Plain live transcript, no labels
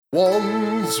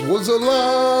Once was a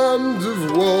land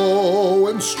of woe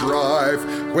and strife,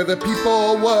 where the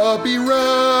people were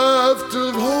bereft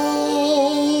of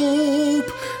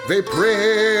hope. They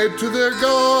prayed to their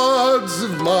gods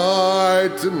of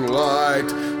might and light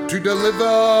to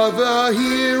deliver the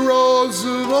heroes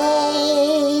of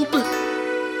old.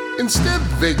 Instead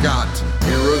they got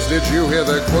heroes. Did you hear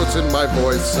the quotes in my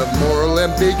voice of moral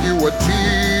ambiguity?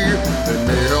 They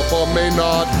may help or may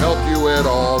not help you at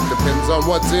all, depends on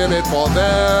what's in it for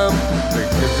them. They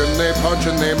kick and they punch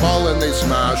and they maul and they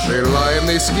smash, they lie and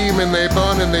they scheme and they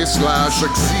burn and they slash.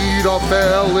 Succeed or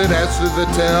fail, it adds to the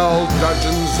tale.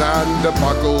 Dungeons and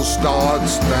Debacle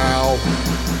starts now.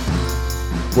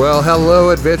 Well,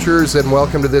 hello adventurers, and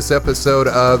welcome to this episode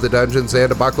of the Dungeons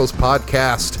and Debacles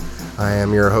podcast. I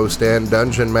am your host and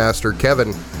dungeon master,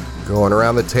 Kevin. Going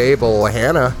around the table,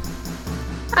 Hannah.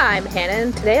 I'm Hannah,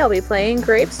 and today I'll be playing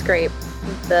Grape Scrape,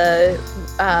 the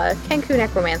Kenku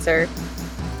Necromancer.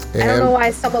 I don't know why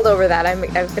I stumbled over that.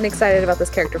 I've been excited about this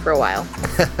character for a while.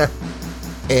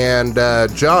 And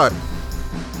John.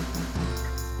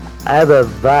 I'm a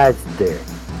monster.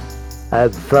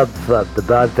 I'm Flub, the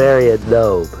barbarian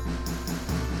gnome.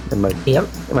 Am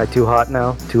I too hot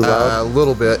now? Too loud? A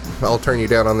little bit. I'll turn you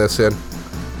down on this end.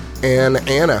 And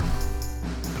Anna.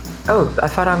 Oh, I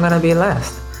thought I'm gonna be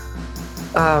last.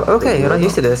 Okay, you're not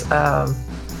used to this.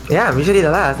 Yeah, I'm usually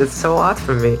the last. It's so odd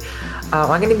for me.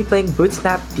 I'm gonna be playing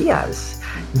Bootsnap Diaz,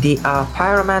 the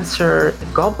pyromancer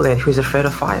goblin who's afraid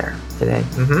of fire today.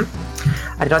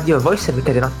 I did not do a voice in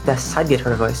because I did not decide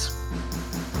her voice.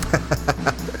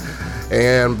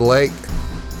 And Blake.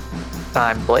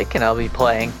 I'm Blake, and I'll be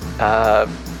playing.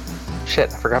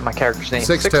 Shit, I forgot my character's name.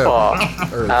 Sixpaw.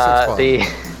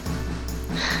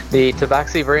 The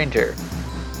Tabaxi Ranger.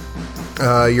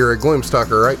 You're a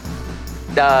Gloomstalker, right?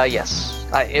 Yes.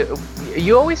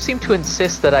 You always seem to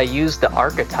insist that I use the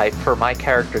archetype for my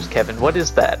characters, Kevin. What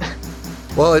is that?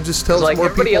 Well, it just tells more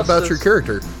people about your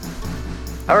character.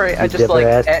 Alright, I just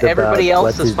everybody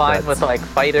else is fine with like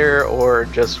fighter or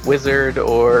just wizard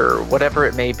or whatever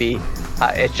it may be.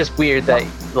 It's just weird that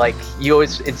like you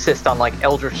always insist on like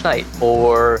Eldritch Knight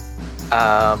or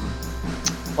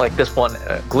like this one,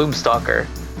 Gloomstalker.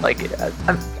 Like,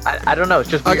 I don't know, it's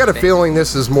just weird. I got a feeling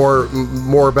this is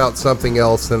more about something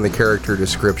else than the character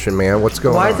description, man. What's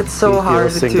going on? Why is it so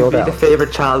hard to be the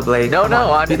favorite child, Blake? No,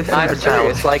 I'm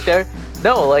serious. Like,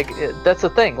 that's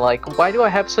the thing. Like, why do I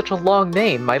have such a long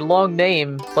name? My long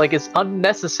name, like, is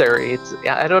unnecessary.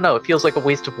 I don't know, it feels like a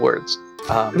waste of words.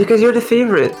 Because you're the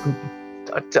favorite.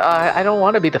 I don't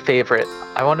want to be the favorite.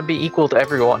 I want to be equal to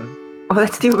everyone. Oh,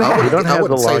 that's too bad. You don't have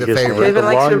the longest name. The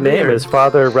long name is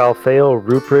Father Ralphael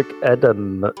Ruprecht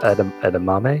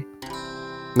Edamame?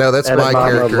 No, that's my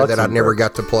character that I never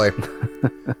got to play.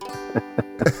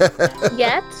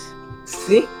 Yet?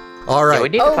 See? All right. Yeah, we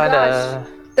need to find a...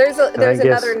 There's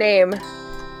another name.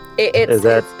 Is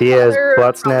that Diaz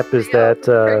Bootsnap?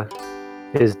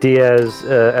 Is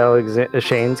Diaz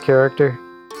Shane's character?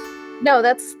 No,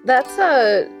 that's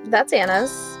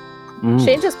Anna's.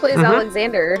 Shane just plays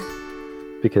Alexander.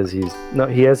 Because he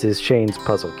has his Shane's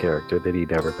puzzle character that he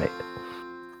never made.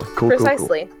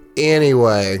 Precisely. Cool.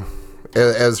 Anyway,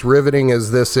 as riveting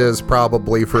as this is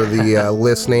probably for the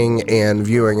listening and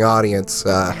viewing audience,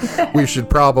 we should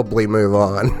probably move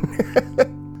on.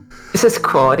 This is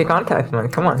quality contact, man.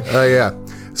 Come on. Oh, yeah.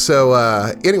 So,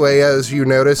 anyway, as you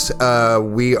notice,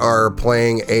 we are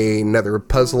playing another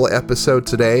puzzle episode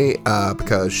today,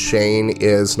 because Shane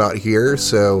is not here,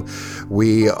 so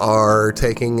we are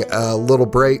taking a little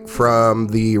break from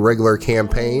the regular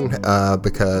campaign,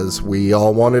 because we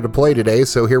all wanted to play today,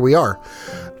 so here we are.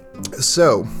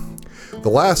 So, the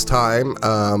last time,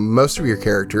 most of your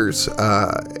characters,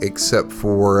 except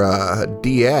for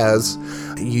Diaz,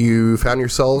 you found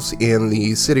yourselves in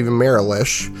the city of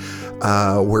Marilish,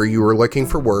 where you were looking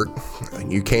for work.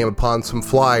 You came upon some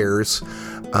flyers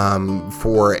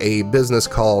for a business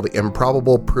called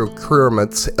Improbable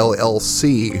Procurements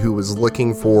LLC, who was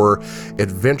looking for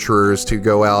adventurers to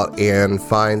go out and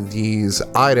find these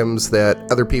items that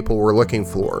other people were looking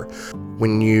for.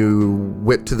 When you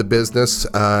went to the business,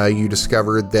 you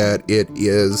discovered that it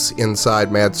is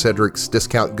inside Mad Cedric's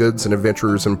Discount Goods and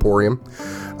Adventurers Emporium.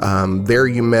 There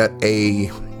you met a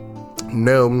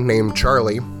gnome named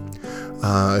Charlie,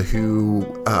 who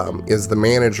is the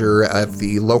manager at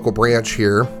the local branch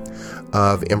here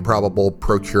of Improbable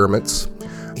Procurements.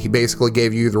 He basically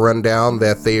gave you the rundown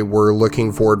that they were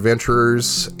looking for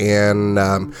adventurers and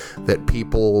that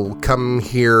people come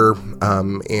here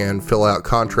and fill out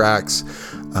contracts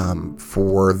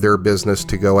for their business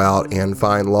to go out and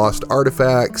find lost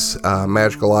artifacts,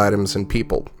 magical items, and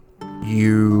people.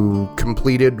 You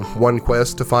completed one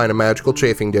quest to find a magical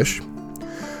chafing dish.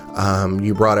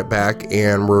 You brought it back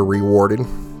and were rewarded.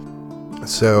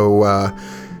 So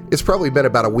it's probably been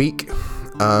about a week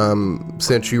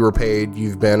since you were paid.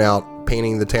 You've been out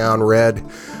painting the town red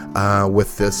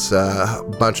with this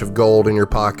bunch of gold in your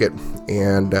pocket.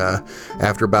 And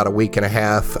after about a week and a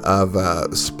half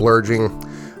of splurging,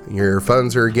 your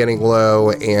funds are getting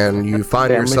low and you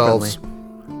find yourselves...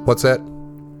 What's that?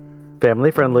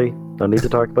 Family friendly. No need to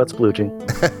talk about splooging.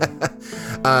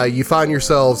 You find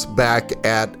yourselves back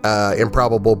at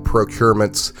Improbable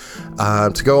Procurements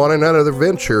to go on another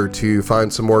venture to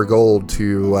find some more gold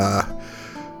to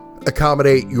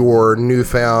accommodate your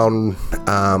newfound,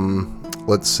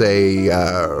 let's say,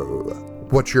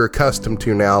 what you're accustomed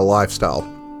to now lifestyle.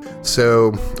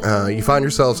 So you find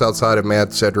yourselves outside of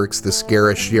Mad Cedric's, this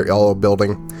garish yellow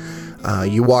building.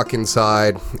 You walk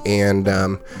inside and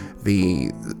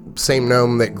the same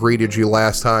gnome that greeted you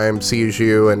last time sees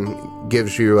you and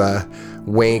gives you a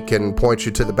wink and points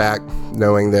you to the back,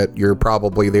 knowing that you're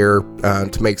probably there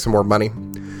to make some more money.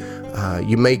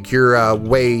 You make your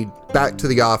way back to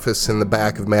the office in the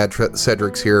back of Mad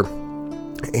Cedric's here,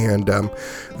 and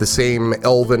the same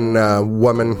elven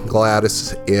woman,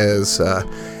 Gladys, is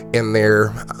in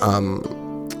there.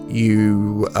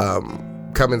 You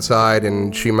come inside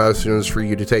and she motions for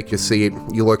you to take your seat.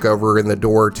 You look over and the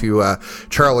door to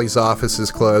Charlie's office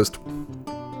is closed,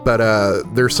 but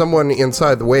there's someone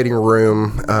inside the waiting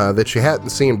room that you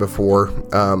hadn't seen before.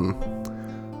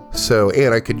 So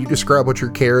Anna, could you describe what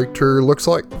your character looks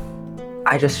like?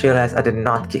 I just realized I did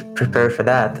not get prepared for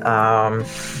that.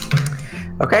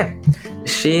 Okay,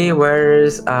 she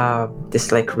wears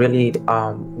this like really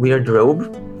weird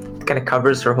robe, kind of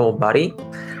covers her whole body.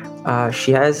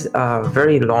 She has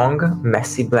very long,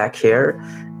 messy black hair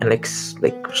and like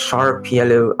sharp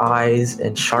yellow eyes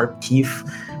and sharp teeth,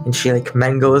 and she like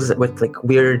mangles with like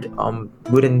weird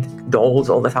wooden dolls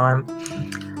all the time.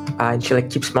 And she like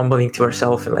keeps mumbling to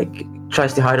herself and like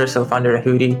tries to hide herself under a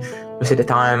hoodie most of the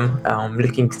time,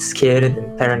 looking scared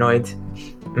and paranoid.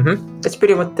 That's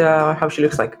pretty what how she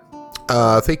looks like.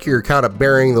 I think you're kind of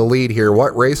bearing the lead here.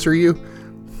 What race are you?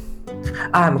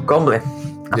 I'm a goblin.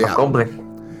 I'm a goblin.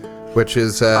 Which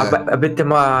is a bit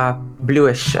more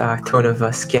bluish tone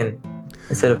of skin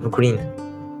instead of green.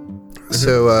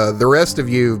 So the rest of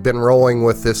you have been rolling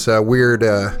with this weird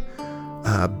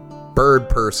bird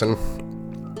person,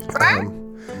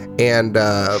 and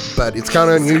but it's kind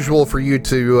of unusual for you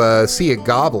to see a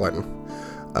goblin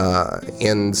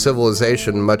in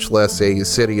civilization, much less a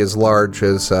city as large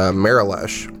as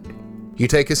Marilesh. You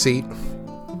take a seat,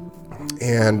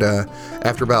 and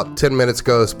after about 10 minutes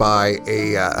goes by,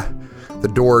 the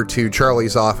door to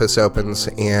Charlie's office opens,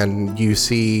 and you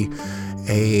see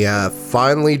a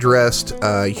finely dressed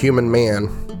human man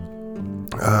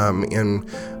in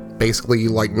basically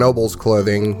like noble's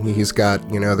clothing. He's got,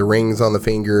 the rings on the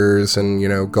fingers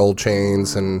and, gold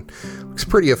chains, and looks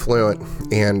pretty affluent.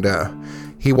 And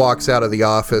he walks out of the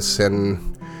office and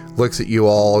looks at you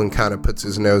all and kind of puts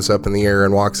his nose up in the air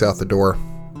and walks out the door.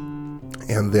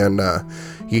 And then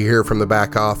you hear from the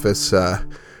back office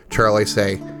Charlie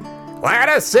say, "Let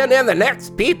us send in the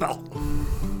next people."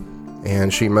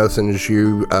 And she motions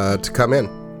you to come in.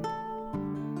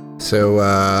 So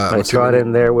I trot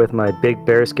in there with my big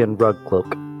bearskin rug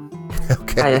cloak.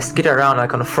 Okay. I skid around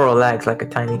like on 4 legs like a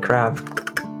tiny crab.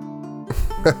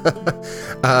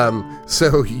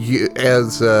 So you,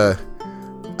 as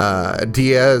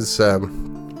Diaz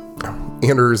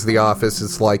enters the office,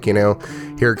 it's like,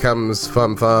 here comes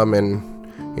Fum Fum,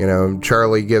 and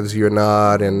Charlie gives you a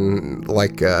nod, and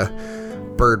like a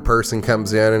bird person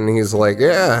comes in and he's like,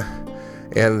 yeah.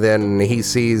 And then he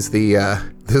sees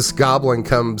this goblin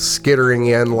comes skittering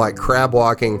in like crab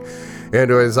walking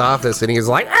into his office, and he's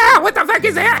like, what the fuck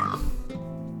is that?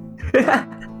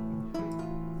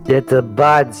 It's a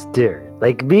monster,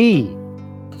 like me.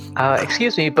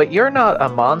 Excuse me, but you're not a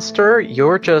monster,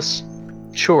 you're just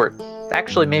short.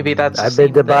 Actually, maybe that's I've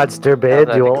been the monster,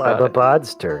 manual. I'm a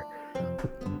monster.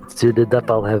 Soon enough,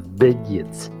 I'll have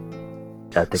minions.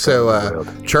 So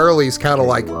Charlie's kind of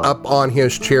like up on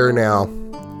his chair now,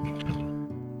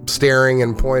 staring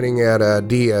and pointing at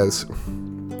Diaz.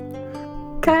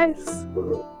 Guys,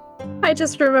 I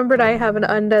just remembered I have an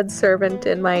undead servant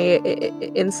in my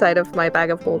inside of my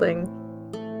bag of holding.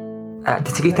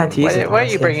 It's a good time to use it. Why are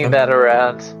you bringing that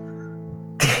around?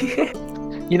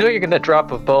 You know you're gonna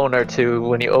drop a bone or two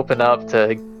when you open up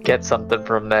to get something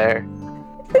from there.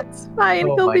 It's fine.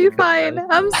 He'll be fine.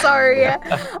 I'm sorry.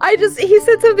 He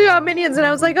said something about minions, and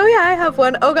I was like, oh yeah, I have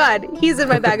one. Oh god, he's in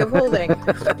my bag of holding.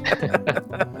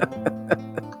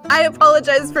 I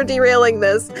apologize for derailing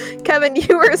this. Kevin,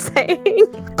 you were saying?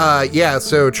 Yeah,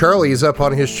 so Charlie's up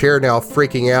on his chair now,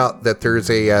 freaking out that there's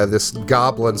this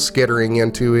goblin skittering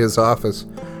into his office.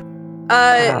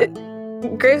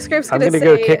 Gravescrape's I'm gonna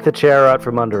gonna go kick the chair out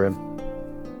from under him.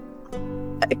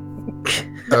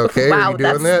 Okay, wow, are you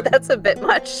doing that? That's a bit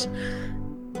much.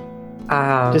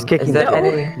 Just kicking is there the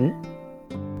any,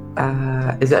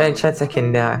 is there any chance I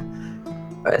can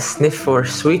sniff for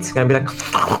sweets? Gonna be like,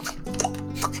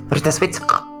 where's the sweets?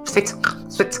 Sweets.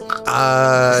 Just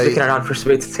looking around for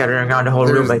sweets, scattering around the whole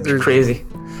room like crazy.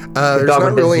 There's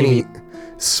not really any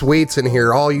sweets in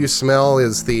here. All you smell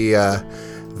is the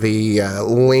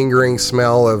lingering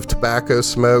smell of tobacco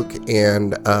smoke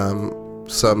and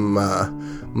some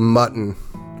mutton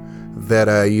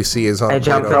that you see is on. I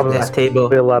jump from the table.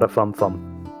 Be a lot of fum.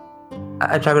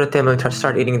 I jump on the table and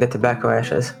start eating the tobacco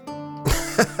ashes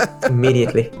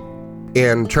immediately.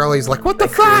 And Charlie's like, "What the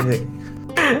fuck?"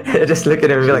 I just look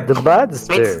at him and be like, "The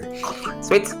monster."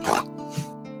 Sweets.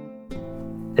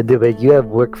 Anyway, you have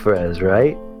work for us,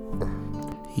 right?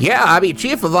 Yeah, I mean,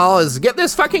 chief of all is get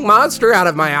this fucking monster out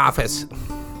of my office.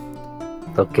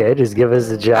 Okay, just give us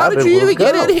a job. How did you even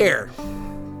get in here?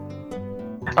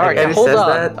 All right, hold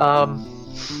on.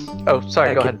 Oh,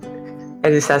 sorry. Go ahead.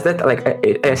 And he says that like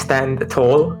I stand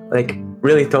tall, like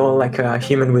really tall, like a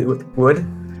human would,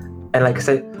 and like I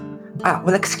say,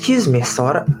 well, excuse me,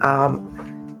 sir.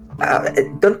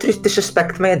 Don't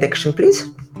disrespect my addiction, please.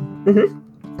 Mm-hmm.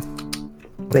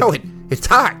 Like, it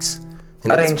talks.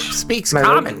 And it speaks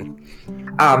common.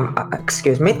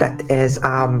 Excuse me, that is,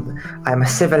 I'm a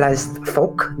civilized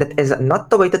folk. That is not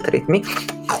the way to treat me.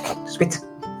 Sweet.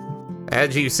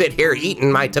 As you sit here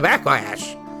eating my tobacco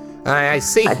ash. I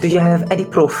see. Do you have any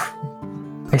proof?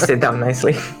 I sit down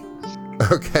nicely.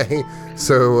 Okay,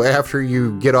 so after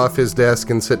you get off his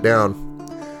desk and sit down,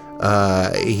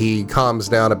 he calms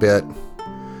down a bit.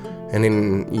 And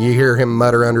then you hear him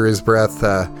mutter under his breath,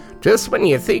 just when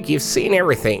you think you've seen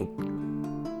everything.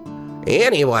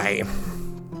 Anyway,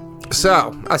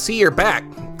 so I see you're back.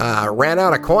 Ran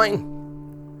out of coin?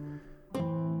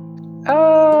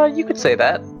 You could say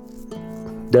that.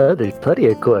 No, there's plenty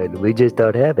of coin. We just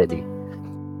don't have any.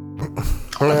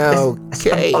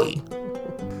 Okay.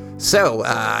 So,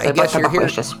 I guess you're here.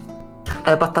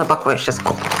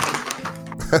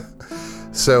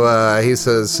 So, he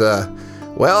says,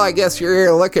 well, I guess you're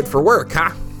here looking for work,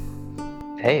 huh?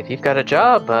 Hey, if you've got a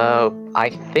job, I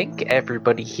think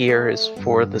everybody here is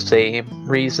for the same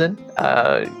reason.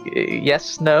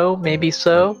 Yes, no, maybe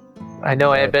so. I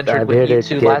know I adventured with you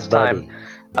two last time.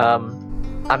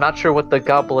 I'm not sure what the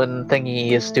goblin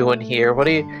thingy is doing here. What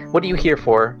are you here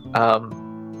for?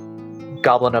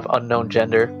 Goblin of unknown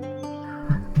gender.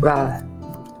 Well,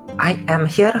 I am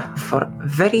here for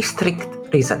very strict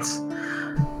reasons.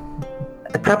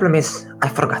 The problem is, I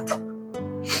forgot.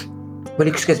 Will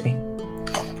you excuse me?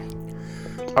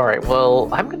 Alright, well,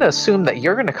 I'm going to assume that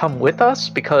you're going to come with us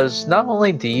because not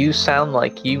only do you sound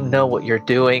like you know what you're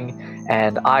doing,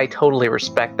 and I totally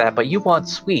respect that, but you want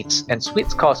sweets, and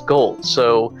sweets cost gold,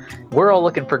 so we're all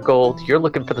looking for gold, you're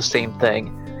looking for the same thing.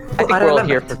 I think we're all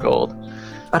here for gold.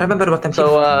 I remember what I'm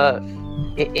so,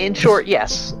 in short,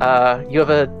 yes, you have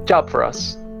a job for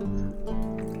us.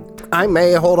 I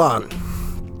may, hold on.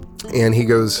 And he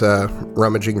goes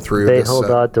rummaging through this.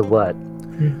 Hold on to what?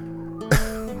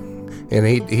 And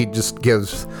he just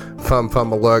gives Fum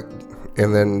a look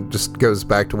and then just goes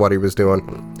back to what he was doing.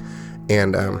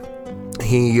 And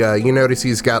he, you notice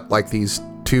he's got like these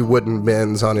two wooden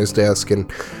bins on his desk,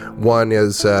 and one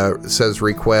is says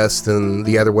request and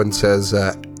the other one says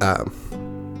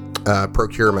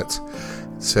procurements.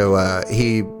 So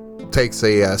he takes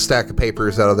a stack of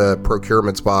papers out of the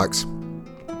procurements box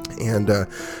and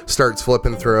starts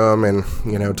flipping through them and,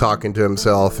 you know, talking to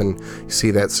himself, and you see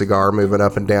that cigar moving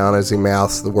up and down as he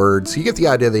mouths the words. You get the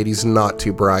idea that he's not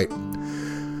too bright.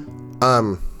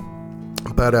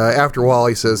 But after a while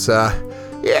he says,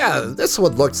 yeah, this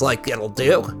one looks like it'll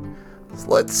do.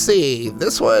 Let's see,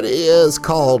 this one is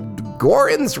called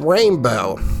Gorin's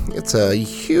Rainbow. It's a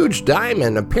huge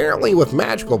diamond, apparently with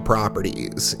magical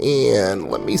properties.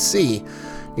 And let me see.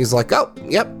 He's like, oh,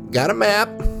 yep, got a map.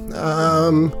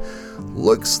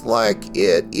 Looks like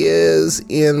it is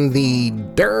in the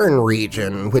Dern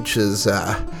region, which is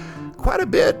quite a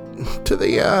bit to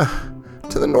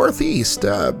the northeast.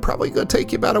 Probably gonna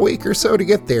take you about a week or so to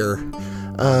get there.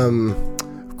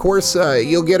 Of course,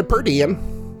 you'll get a per diem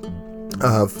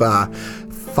of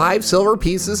 5 silver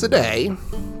pieces a day.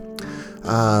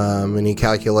 And he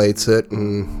calculates it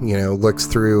and, you know, looks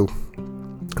through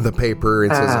the paper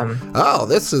and says, oh,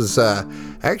 this is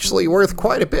actually worth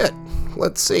quite a bit.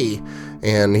 Let's see.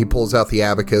 And he pulls out the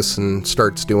abacus and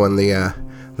starts doing the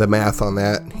math on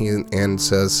that. And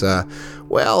says,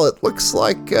 well, it looks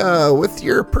like with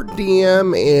your per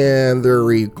diem and the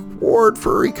reward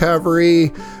for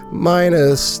recovery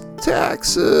minus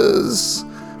taxes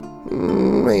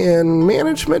and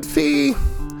management fee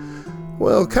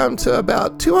will come to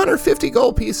about 250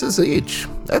 gold pieces each.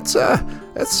 That's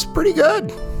pretty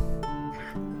good.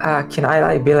 Can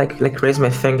I be like raise my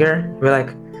finger? Be like,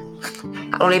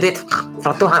 I only did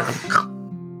for 200.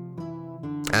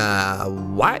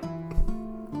 What?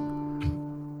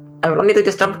 I will only do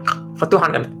this jump for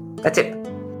 200. That's it.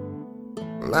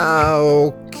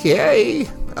 Okay.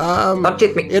 Don't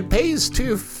cheat me. It pays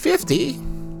 250.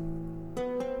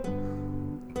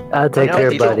 I'll take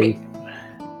care, buddy.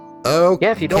 Okay.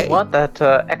 Yeah, if you don't want that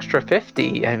extra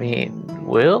 50, I mean,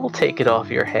 we'll take it off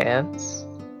your hands.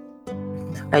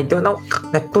 I don't know.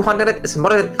 That 200 is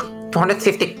more than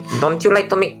 250. Don't you lie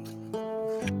to me?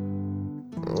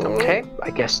 Okay, I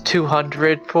guess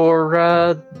 200 for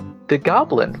the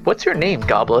goblin. What's your name,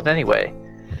 goblin, anyway?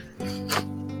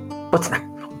 Buttsnap.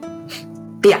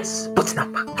 Yes,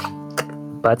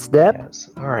 Buttsnap. Butt snap? Yes,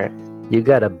 alright. You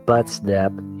got a butt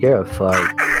snap. You're a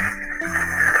fart.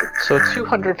 So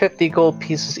 250 gold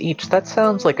pieces each. That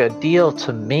sounds like a deal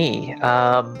to me.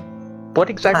 What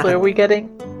exactly are we getting?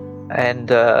 And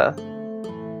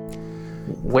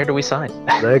where do we sign?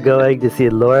 We're going to see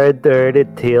Laura Dern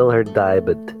and Teal her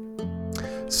diamond.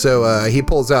 So he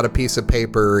pulls out a piece of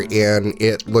paper, and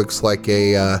it looks like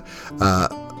a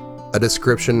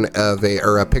description of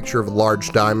a picture of a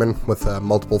large diamond with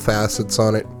multiple facets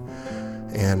on it.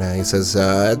 And he says,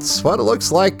 "It's what it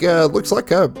looks like. Looks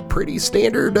like a pretty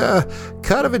standard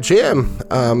cut of a gem.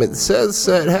 It says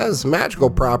it has magical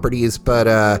properties, but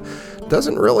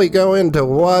doesn't really go into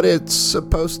what it's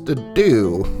supposed to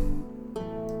do."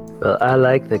 Well, I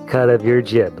like the cut of your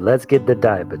gem. Let's get the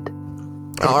diamond.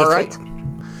 All right.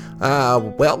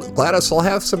 Well, Gladys, I'll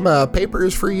have some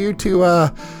papers for you to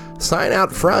sign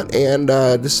out front, and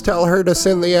just tell her to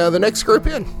send the next group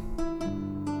in.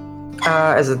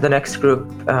 As the next group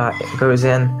goes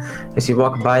in, as you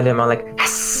walk by them, I'm like,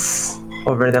 yes!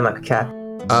 Over them like a cat.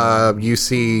 You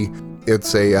see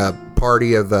it's a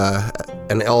party of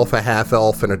an elf, a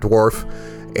half-elf, and a dwarf.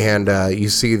 And you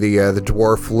see the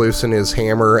dwarf loosen his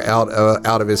hammer out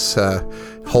of his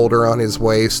holder on his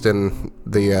waist, and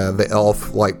the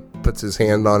elf puts his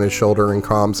hand on his shoulder and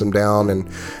calms him down, and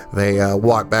they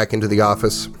walk back into the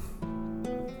office.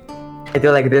 I do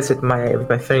like this with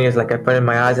my fingers, like I put in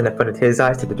my eyes and I put in his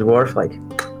eyes to the dwarf, like,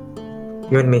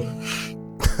 you and me.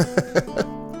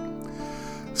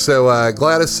 So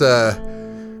Gladys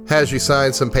has you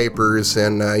sign some papers,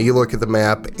 and you look at the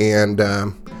map, and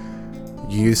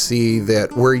you see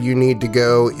that where you need to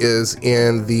go is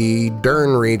in the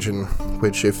Dern region,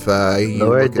 which if you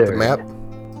look at the map,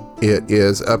 it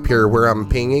is up here where I'm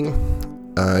pinging.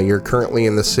 You're currently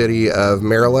in the city of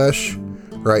Marilesh,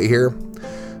 right here.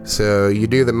 So you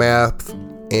do the math,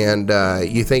 and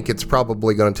you think it's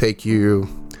probably going to take you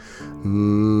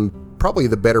probably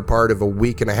the better part of a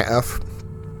week and a half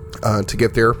to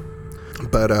get there.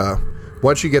 But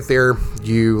once you get there,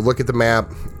 you look at the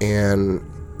map, and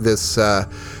this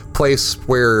place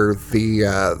where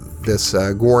this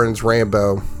Gorin's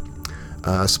Rainbow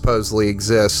supposedly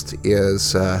exists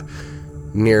is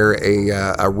near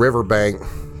a riverbank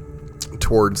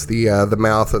towards the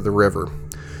mouth of the river.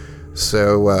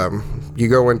 So you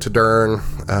go into Dern,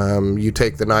 you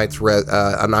take the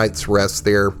a night's rest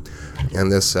there in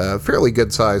this fairly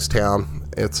good-sized town.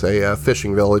 It's a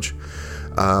fishing village,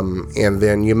 and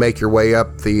then you make your way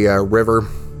up the river.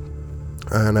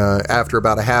 And after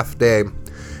about a half day,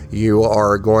 you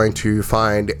are going to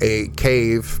find a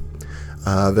cave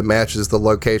that matches the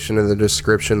location and the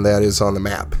description that is on the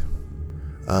map.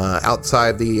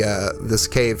 Outside this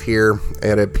cave here,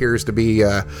 it appears to be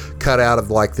cut out of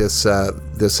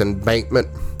this embankment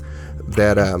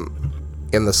that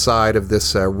in the side of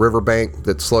this riverbank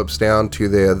that slopes down to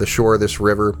the shore of this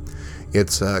river.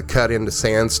 It's cut into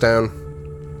sandstone.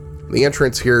 The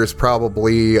entrance here is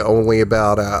probably only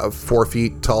about 4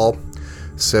 feet tall.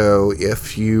 So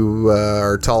if you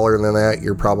are taller than that,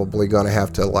 you're probably going to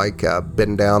have to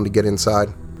bend down to get inside.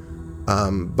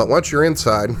 But once you're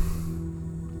inside,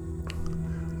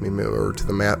 let me move over to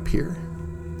the map here.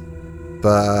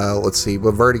 But let's see,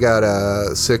 we've already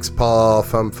got Six Paw,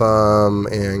 Fum Fum,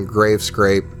 and Grave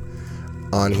Scrape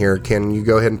on here. Can you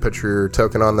go ahead and put your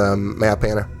token on the map,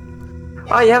 Anna?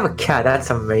 Oh, you have a cat. That's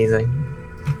amazing.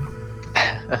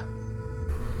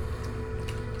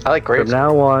 I like Grave Scrape.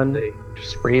 From now on,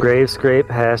 Grave Scrape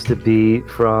has to be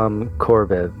from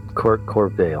Corbyvale.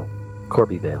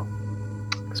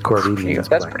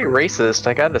 That's pretty racist,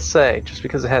 I gotta say, just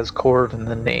because it has Corv in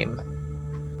the name.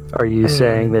 Are you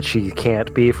saying that she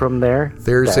can't be from there?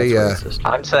 That's racist.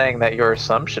 I'm saying that your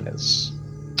assumption is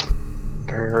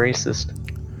very racist.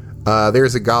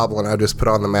 There's a goblin I just put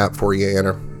on the map for you,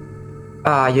 Anna.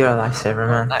 You're a lifesaver,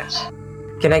 man. Nice.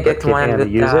 Can I get one that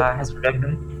has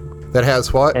ribbon? That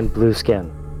has what? And blue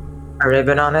skin. A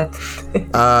ribbon on it?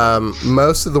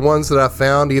 Most of the ones that I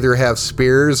found either have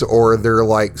spears or they're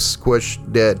like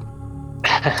squished dead.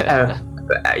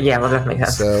 Yeah, well, that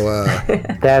makes sense. So,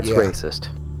 that's racist.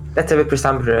 That's a bit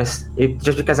presumptuous.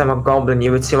 Just because I'm a goblin,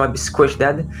 you would assume I'd be squished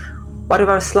dead? What if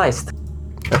I was sliced?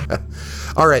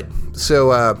 Alright,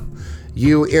 so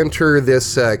you enter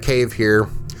this cave here,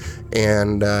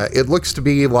 and it looks to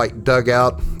be like dug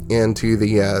out into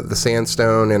the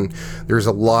sandstone, and there's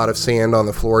a lot of sand on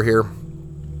the floor here.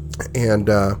 And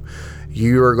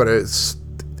you are going to...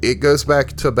 It goes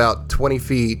back to about 20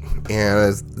 feet,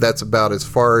 and that's about as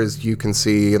far as you can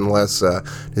see, unless...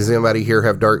 does anybody here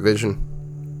have dark vision?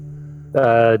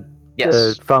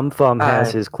 Yes. Thumb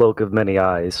has his cloak of many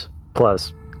eyes.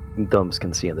 Plus, Thumbs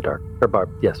can see in the dark. Or Barb,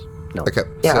 yes. No. Okay.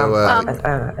 Yeah, so,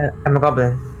 I'm a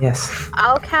goblin. Yes.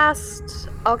 I'll cast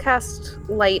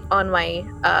light on my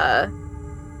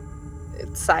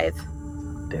scythe.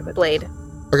 Damn it. Blade.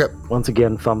 Okay. Once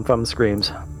again, Thumb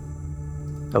screams.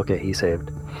 Okay, he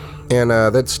saved. And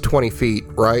that's 20 feet,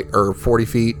 right? Or 40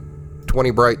 feet?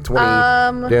 20 bright,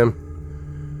 20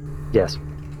 dim? Yes.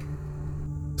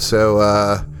 So,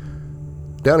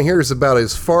 down here is about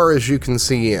as far as you can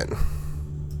see in.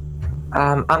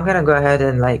 I'm gonna go ahead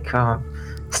and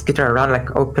skitter around,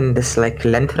 open this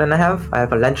lantern I have. I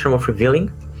have a lantern of revealing.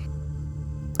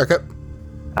 Okay.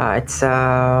 It's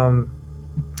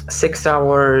 6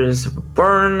 hours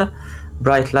burn,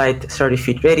 bright light 30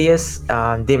 feet radius,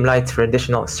 dim light for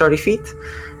additional 30 feet.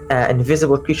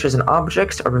 Invisible creatures and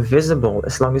objects are visible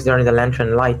as long as they're in the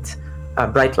lantern light,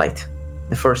 bright light,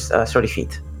 the first 30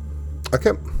 feet.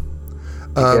 Okay.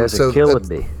 You guys are killing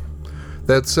me.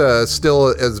 That's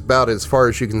still about as far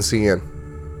as you can see in.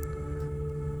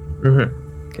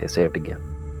 Mm-hmm. Okay, saved again.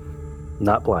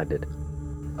 Not blinded.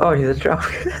 Oh, he's a joke.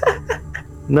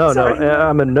 No,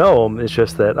 I'm a gnome. It's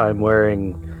just that I'm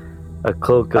wearing a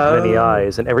cloak of many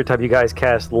eyes, and every time you guys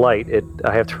cast light,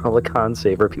 I have to roll a con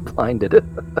save or be blinded.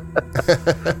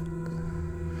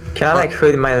 Can I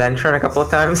hood my lantern a couple of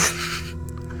times?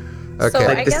 Okay. So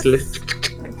I guess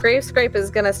Gravescrape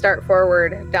is gonna start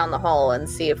forward down the hall and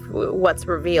see if what's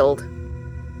revealed.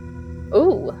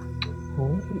 Ooh.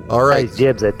 All right. Nice,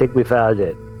 Jibs, I think we found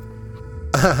it.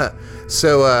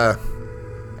 So,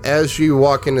 as you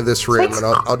walk into this room, and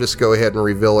I'll just go ahead and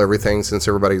reveal everything since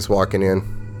everybody's walking in.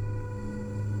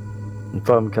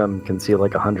 Thumb can see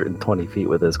 120 feet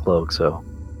with his cloak, so...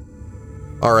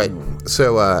 All right.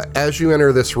 So, as you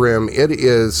enter this room, it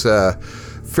is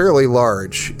fairly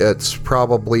large. It's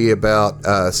probably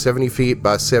about 70 feet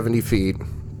by 70 feet.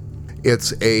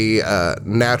 It's a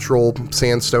natural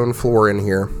sandstone floor in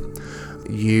here.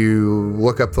 You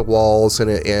look up the walls, and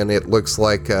it looks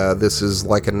like this is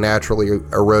like a naturally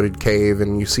eroded cave,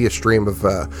 and you see a stream of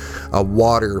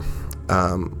water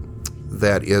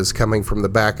that is coming from the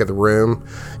back of the room,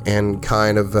 and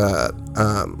kind of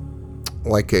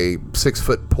like a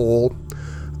 6-foot pool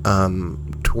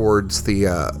towards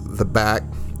the back.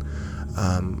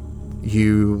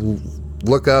 You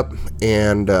look up,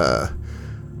 and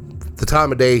the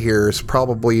time of day here is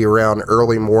probably around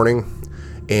early morning,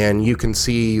 and you can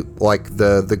see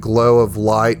the glow of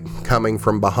light coming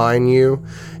from behind you,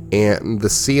 and the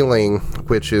ceiling,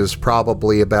 which is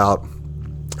probably about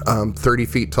 30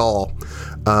 feet tall.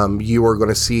 You are going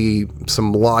to see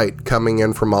some light coming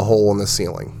in from a hole in the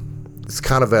ceiling. It's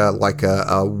kind of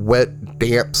a wet,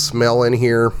 damp smell in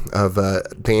here of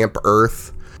damp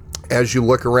earth. As you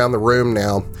look around the room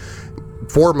now,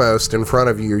 foremost in front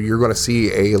of you, you're going to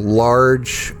see a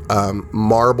large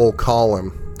marble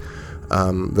column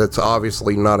that's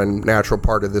obviously not a natural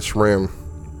part of this room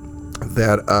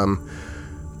that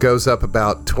goes up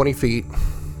about 20 feet.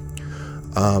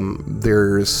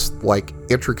 There's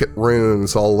intricate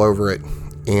runes all over it,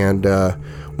 and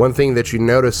one thing that you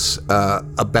notice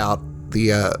about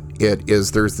it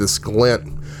is there's this glint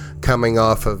coming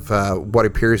off of what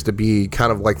appears to be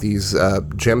kind of like these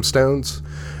gemstones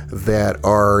that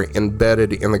are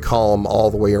embedded in the column all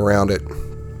the way around it.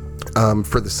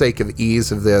 For the sake of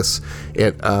ease of this,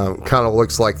 it kind of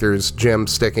looks like there's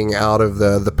gems sticking out of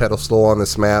the pedestal on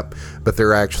this map, but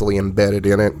they're actually embedded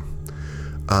in it.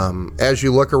 As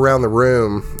you look around the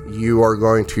room, you are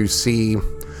going to see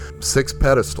 6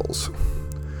 pedestals.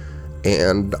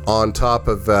 And on top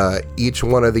of each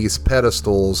one of these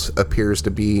pedestals appears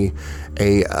to be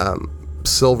a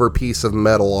silver piece of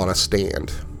metal on a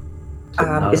stand.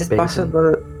 Is it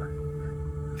possible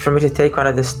for me to take one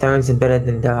of the stones embedded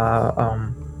in the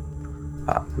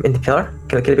pillar?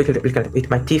 Can I with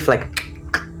my teeth, like,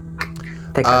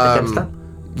 take out the gemstone?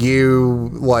 You,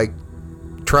 like,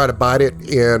 try to bite it,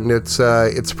 and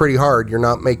it's pretty hard. You're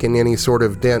not making any sort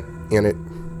of dent in it.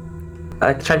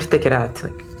 I'm trying to take it out.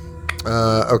 Like,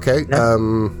 okay.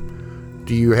 No.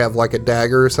 Do you have, like, a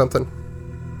dagger or something?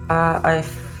 I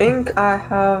think I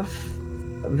have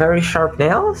very sharp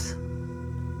nails.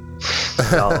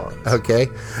 Okay.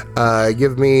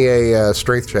 Give me a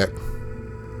strength check.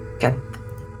 Okay.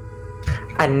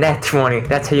 A net 20.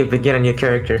 That's how you begin a new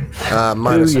character.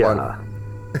 Minus one.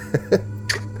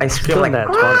 I scream like that.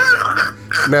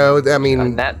 No, I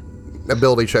mean, That,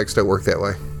 ability checks don't work that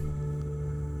way.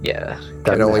 yeah.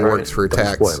 It only works for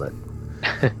attacks. Spoil it.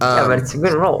 yeah, but it's a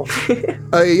good roll.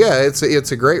 Yeah,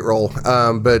 it's a great roll.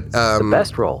 But The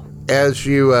best roll. as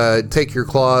you take your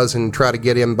claws and try to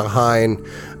get in behind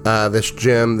this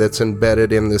gem that's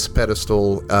embedded in this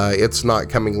pedestal, it's not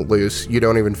coming loose. You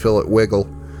don't even feel it wiggle.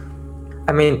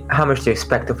 I mean, how much do you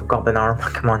expect of a goblin arm?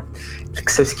 Come on,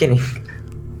 it's so skinny.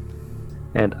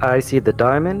 And I see the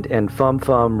diamond, and Fum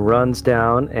runs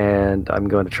down, and I'm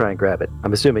going to try and grab it.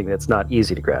 I'm assuming it's not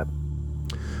easy to grab.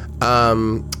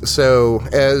 So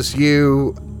as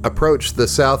you approach the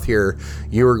south here,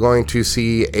 you are going to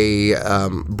see a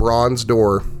bronze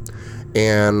door,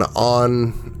 and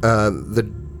on the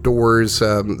doors,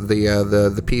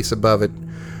 the piece above it,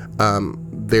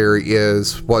 there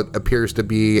is what appears to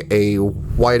be a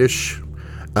whitish,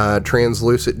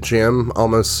 translucent gem,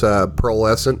 almost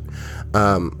pearlescent,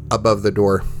 above the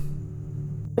door.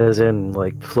 As in,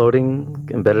 like, floating,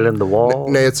 embedded in the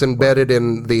wall? No, it's embedded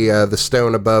in the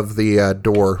stone above the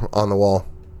door on the wall.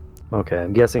 Okay,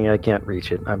 I'm guessing I can't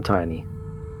reach it. I'm tiny.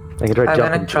 I can try I'm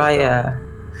jumping. gonna try.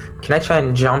 Can I try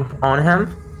and jump on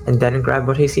him and then grab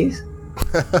what he sees?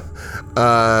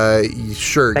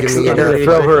 Sure. Give me I'm going to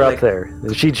throw her like- up there.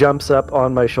 If she jumps up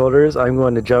on my shoulders, I'm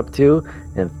going to jump too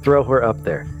and throw her up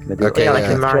there. Can I do Okay, Yeah, like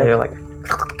yeah. in Mario, like.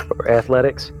 or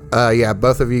athletics? Yeah,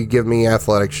 both of you give me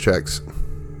athletics checks.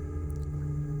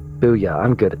 Booyah,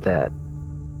 I'm good at that.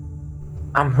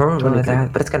 I'm horrible at 23.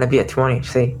 that, but it's gonna be a 20.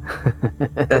 See,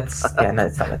 that's no,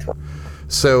 it's not a 20.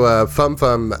 So,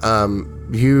 Fum,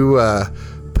 you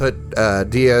put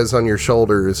Diaz on your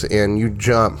shoulders and you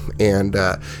jump, and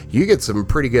you get some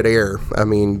pretty good air. I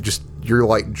mean, just you're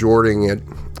like Jording it,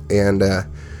 and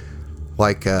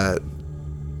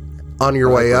on your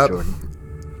way up, Jordan.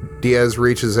 Diaz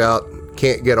reaches out,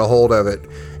 can't get a hold of it,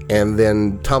 and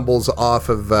then tumbles off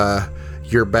of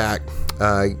your back.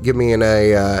 Give me an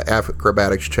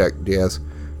acrobatics check, Diaz.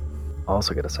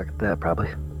 Also get a second that, probably.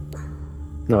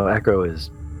 No, acro is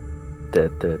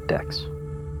the dex.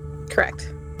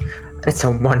 Correct. It's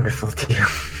a wonderful deal.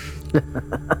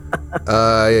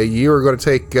 You are going to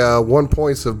take 1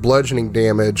 point of bludgeoning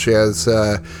damage as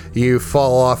you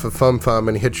fall off of Fum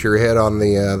and hit your head on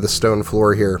the stone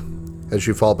floor here as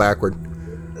you fall backward.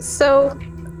 So,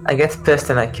 I get pissed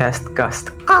and I cast Gust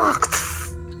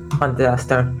on the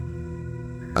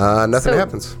stone. Nothing So-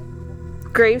 happens.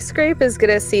 Gravescrape is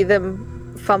gonna see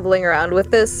them fumbling around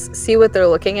with this, see what they're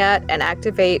looking at, and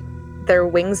activate their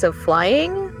wings of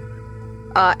flying,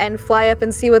 and fly up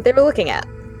and see what they were looking at.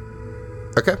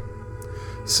 Okay.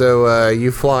 So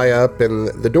you fly up, and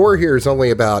the door here is only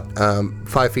about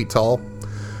 5 feet tall.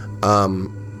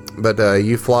 But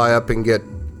you fly up and get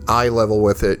eye level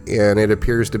with it, and it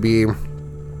appears to be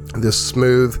this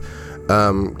smooth,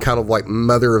 kind of like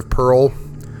mother of pearl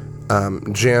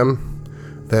gem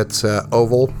that's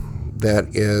oval, that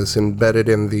is embedded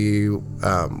in the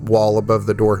wall above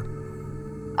the door.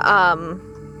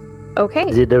 Okay.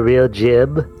 Is it a real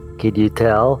jib? Can you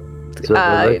tell? That's what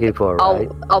we're looking for, right?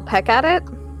 I'll peck at it.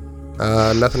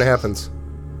 Nothing happens.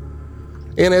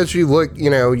 And as you look,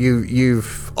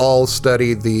 you've all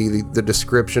studied the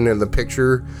description and the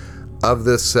picture of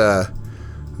this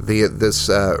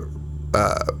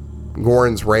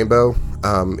Gorin's rainbow.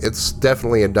 It's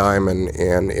definitely a diamond,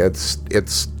 and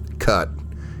it's cut.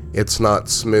 It's not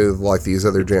smooth like these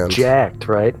other gems. Jacked,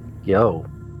 right? Yo.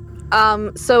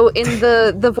 So in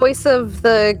the voice of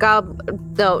the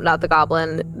not the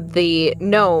goblin, the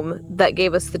gnome that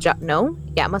gave us the job. Gnome?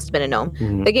 Yeah, it must have been a gnome.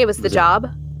 Mhm. That gave us the job.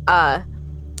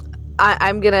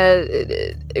 I'm gonna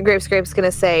Gravescrape's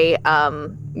gonna say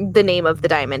the name of the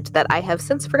diamond that I have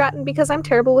since forgotten because I'm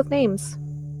terrible with names.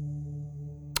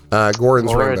 Gorin's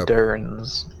Laura rainbow.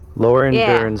 Dern's. Lauren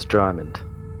Yeah. Dern's diamond.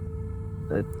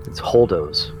 It's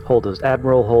Holdo's.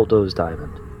 Admiral Holdo's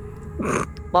diamond.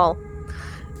 Lol.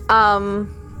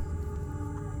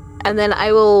 And then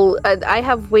I will. I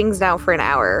have wings now for an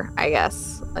hour, I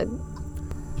guess.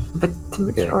 But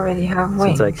you already have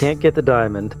wings. Since I can't get the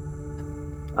diamond,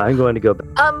 I'm going to go back.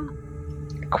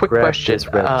 Quick question.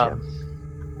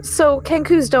 So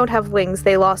Kenkus don't have wings.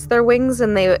 They lost their wings,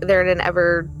 and they're in an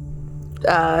ever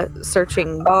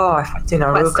searching quest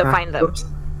to find them. Oops.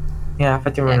 Yeah, I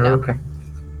thought you were Naruka.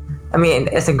 I mean,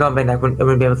 as a goblin, I wouldn't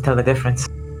be able to tell the difference.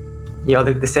 You all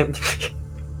look the same to me.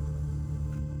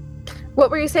 What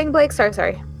were you saying, Blake?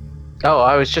 Sorry. Oh,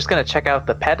 I was just going to check out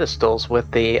the pedestals with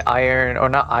the iron, or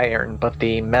not iron, but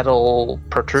the metal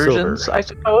protrusions, I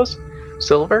suppose?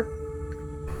 Silver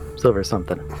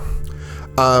something.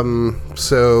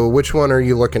 So which one are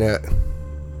you looking at?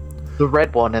 The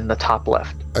red one in the top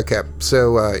left. Okay,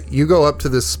 so you go up to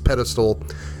this pedestal,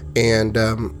 and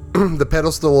the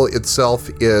pedestal itself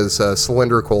is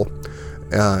cylindrical.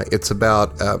 It's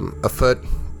about a foot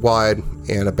wide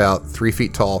and about 3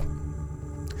 feet tall.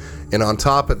 And on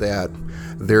top of that,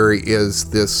 there is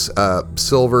this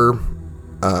silver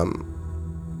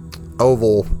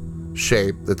oval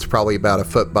shape that's probably about a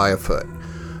foot by a foot.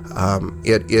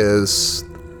 It is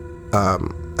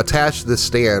attached to this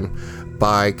stand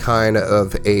by kind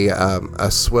of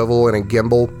a swivel and a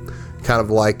gimbal, kind of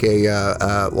like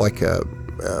a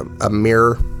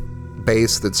mirror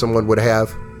base that someone would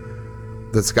have.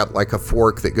 That's got like a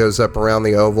fork that goes up around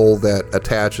the oval that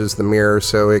attaches the mirror,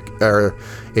 so it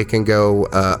can go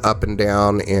up and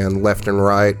down and left and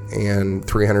right and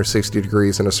 360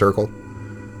 degrees in a circle.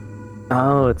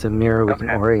 Oh, it's a mirror we can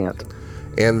orient.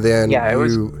 And then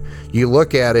you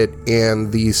look at it,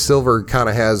 and the silver kind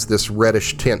of has this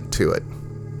reddish tint to it.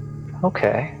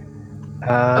 Okay.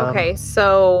 Okay,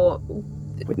 so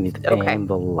we need to aim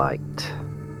the light.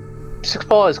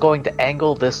 Sixball is going to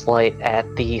angle this light at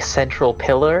the central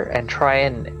pillar and try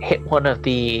and hit one of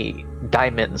the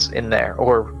diamonds in there,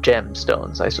 or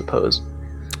gemstones, I suppose.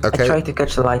 Okay. I try to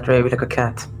catch the light ray like a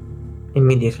cat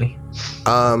immediately.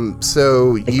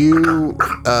 So you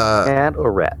cat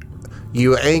or rat?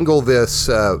 You angle this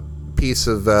piece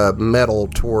of metal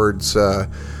towards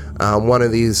one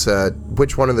of these.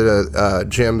 Which one of the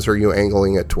gems are you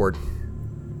angling it toward?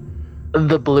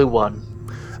 The blue one.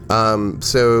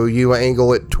 So you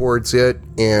angle it towards it,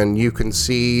 and you can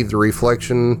see the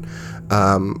reflection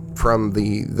from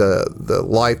the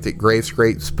light that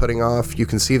Gravescrape's putting off. You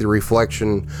can see the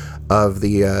reflection of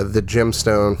the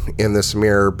gemstone in this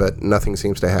mirror, but nothing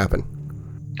seems to happen.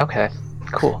 Okay,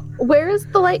 cool. Where is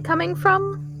the light coming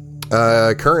from?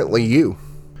 Currently you.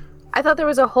 I thought there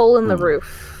was a hole in the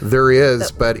roof. There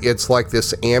is, but it's like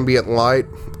this ambient light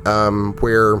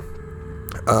where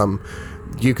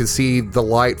you can see the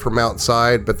light from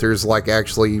outside, but there's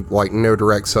actually no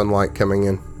direct sunlight coming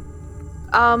in.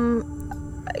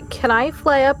 Can I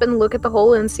fly up and look at the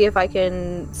hole and see if I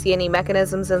can see any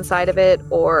mechanisms inside of it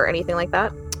or anything like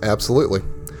that? Absolutely.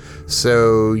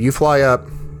 So you fly up,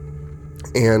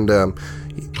 and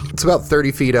it's about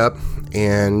 30 feet up,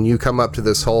 and you come up to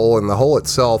this hole, and the hole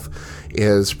itself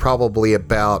is probably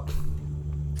about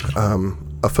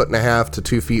a foot and a half to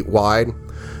 2 feet wide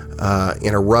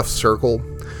in a rough circle,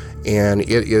 and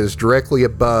it is directly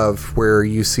above where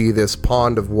you see this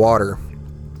pond of water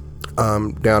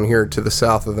down here to the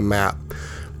south of the map.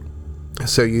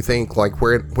 So you think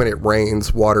when it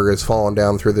rains, water is falling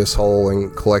down through this hole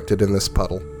and collected in this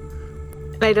puddle.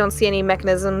 And I don't see any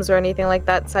mechanisms or anything like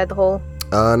that inside the hole?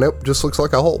 Nope, just looks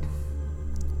like a hole.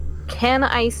 Can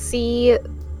I see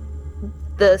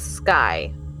the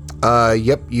sky?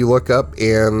 Yep, you look up,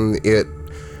 and it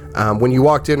when you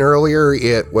walked in earlier,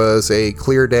 it was a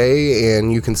clear day,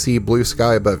 and you can see blue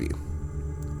sky above you.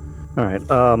 All right.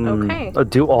 Okay.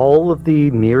 Do all of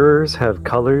the mirrors have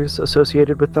colors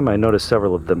associated with them? I noticed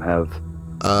several of them have.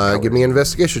 Give me an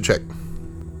investigation check.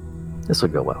 This will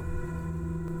go well.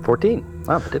 14.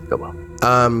 Wow, that did go well.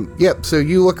 Yep, so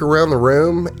you look around the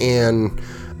room, and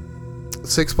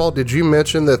Sixball, did you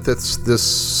mention that this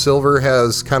silver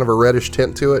has kind of a reddish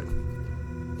tint to it?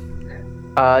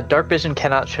 Dark vision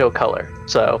cannot show color,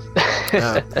 so...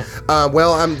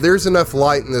 There's enough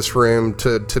light in this room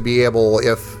to be able,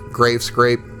 if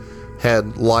Gravescrape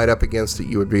had light up against it,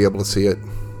 you would be able to see it.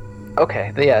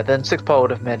 Okay, yeah, then Sixpaw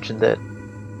would have mentioned it.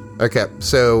 Okay,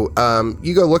 so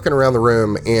you go looking around the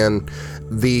room, and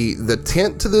the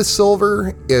tint to this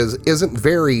silver isn't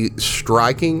very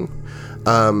striking.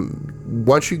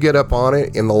 Once you get up on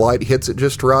it and the light hits it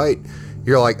just right,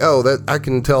 you're like, oh, that I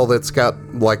can tell that's got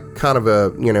kind of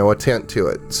a tint to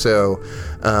it. So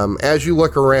as you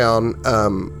look around,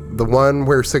 the one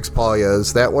where Sixpaw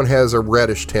is, that one has a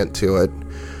reddish tint to it.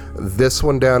 This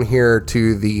one down here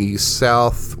to the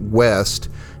southwest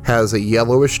has a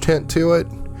yellowish tint to it,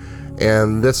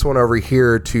 and this one over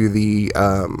here to the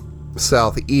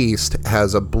southeast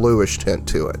has a bluish tint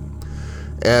to it.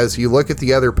 As you look at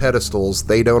the other pedestals,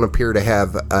 they don't appear to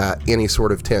have any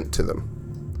sort of tint to them.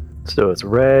 So it's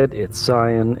red, it's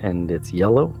cyan, and it's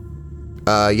yellow?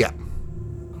 Yeah.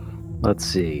 Let's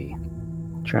see.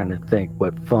 Trying to think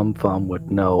what Fum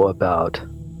would know about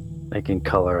making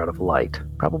color out of light.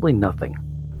 Probably nothing.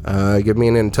 Give me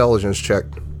an intelligence check.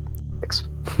 Thanks.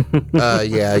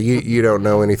 Yeah, you don't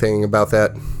know anything about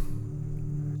that.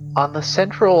 On the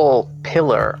central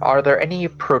pillar, are there any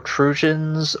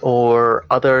protrusions or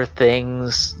other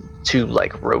things to,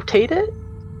 like, rotate it?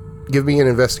 Give me an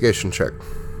investigation check.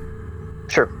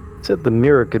 Sure. So the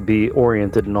mirror could be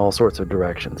oriented in all sorts of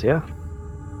directions, yeah?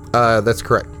 That's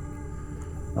correct.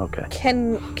 Okay.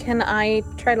 Can I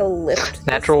try to lift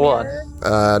Natural one.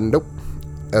 Nope.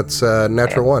 That's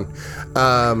natural one.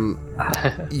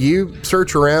 You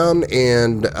search around,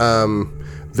 and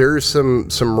there's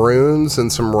some runes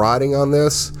and some writing on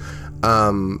this,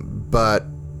 but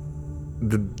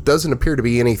there doesn't appear to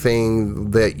be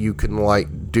anything that you can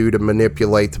like do to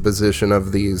manipulate the position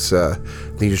of these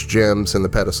gems in the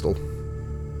pedestal.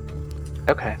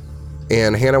 Okay.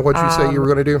 And Hannah, what'd you say you were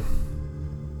going to do?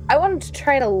 I wanted to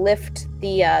try to lift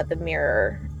the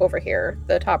mirror over here,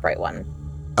 the top right one.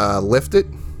 Lift it?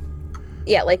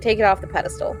 Yeah, like take it off the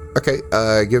pedestal. Okay,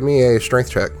 give me a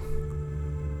strength check.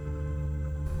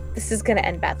 This is gonna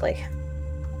end badly.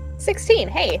 16,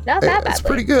 hey, not that badly. That's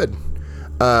pretty good.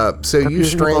 So you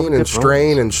strain and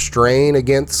strain and strain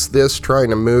against this, trying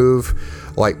to move,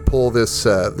 like pull this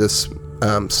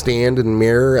stand and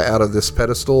mirror out of this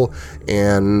pedestal,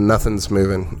 and nothing's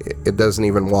moving. It doesn't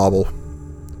even wobble.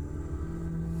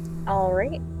 All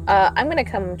right. I'm gonna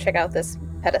come check out this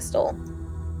pedestal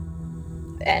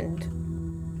and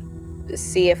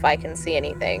see if I can see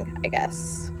anything, I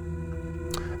guess.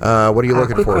 What are you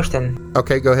looking quick for? Question.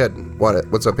 Okay, go ahead.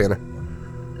 What's up, Anna?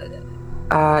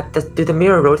 Do the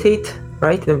mirror rotate?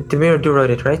 Right? The mirror do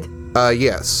rotate, right?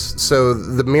 Yes. So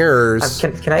the mirrors,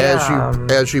 can I,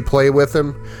 as you play with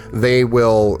them, they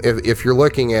will. If you're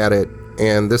looking at it,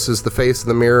 and this is the face of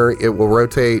the mirror, it will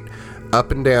rotate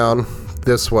up and down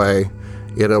this way.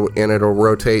 It'll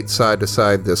rotate side to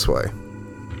side this way.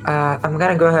 I'm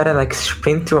gonna go ahead and like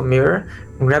sprint to a mirror,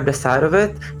 grab the side of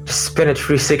it, just spin it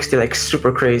 360 like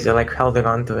super crazy, like holding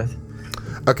on to it.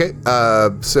 Okay,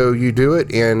 so you do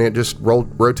it, and it just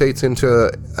rotates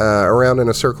into around in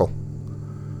a circle.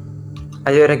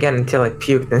 I do it again until I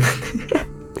puke.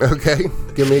 Okay,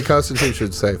 give me a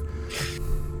Constitution save.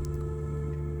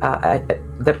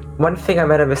 The one thing I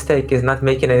made a mistake is not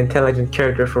making an intelligent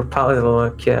character for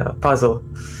puzzle.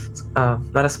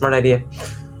 Not a smart idea.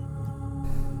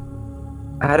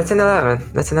 That's an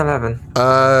 11.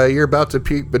 You're about to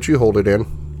puke, but you hold it in.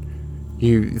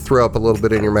 You throw up a little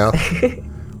bit in your mouth.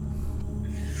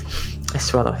 I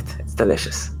swallow it. It's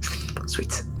delicious.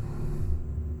 Sweet.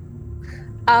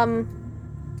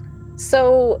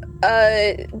 So,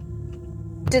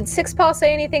 did Sixpaw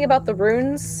say anything about the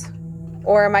runes?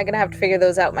 Or am I going to have to figure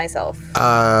those out myself?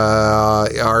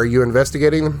 Are you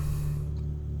investigating them?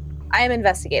 I am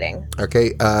investigating.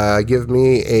 Okay, give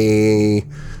me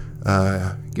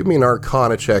an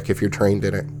Arcana check if you're trained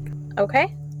in it.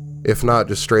 Okay. If not,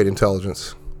 just straight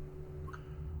intelligence.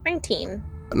 19.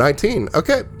 19.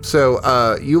 Okay,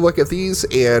 so you look at these,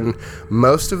 and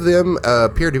most of them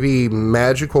appear to be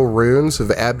magical runes of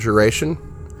abjuration.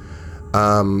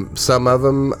 Some of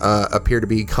them appear to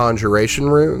be conjuration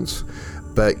runes,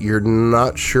 but you're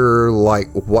not sure like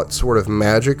what sort of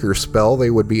magic or spell they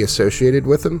would be associated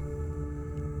with them.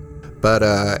 But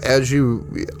as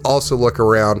you also look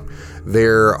around,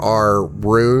 there are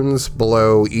runes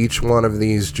below each one of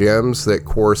these gems that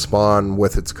correspond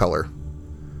with its color.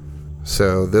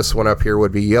 So this one up here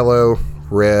would be yellow,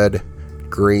 red,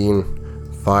 green,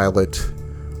 violet,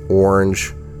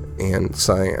 orange, and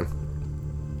cyan.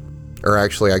 Or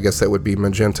actually, I guess that would be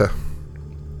magenta.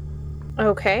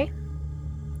 Okay.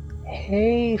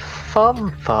 Hey,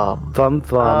 Fum.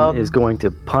 Fum is going to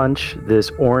punch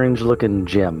this orange-looking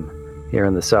gem here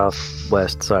in the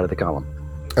southwest side of the column.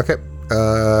 Okay.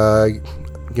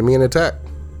 Give me an attack.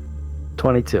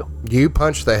 22. You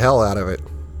punch the hell out of it.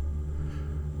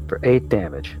 For 8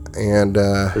 damage. And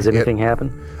does anything happen?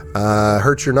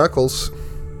 Hurts your knuckles.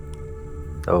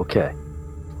 Okay.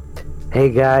 Hey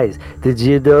guys, did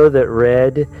you know that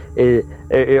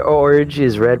orange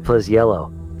is red plus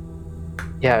yellow?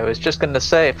 Yeah, I was just gonna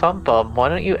say, Fum, why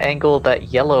don't you angle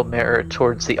that yellow mirror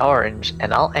towards the orange,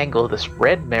 and I'll angle this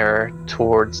red mirror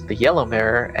towards the yellow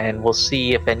mirror, and we'll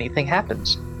see if anything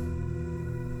happens.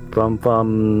 Fum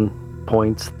Fum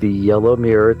points the yellow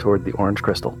mirror toward the orange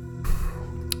crystal.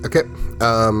 Okay.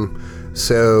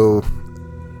 So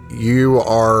you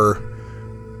are...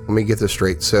 Let me get this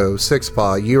straight. So, Six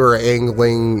Paw, you are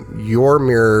angling your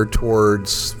mirror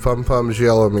towards Fum Fum's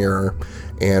yellow mirror,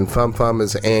 and Fum Fum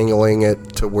is angling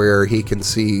it to where he can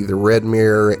see the red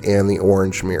mirror and the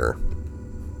orange mirror.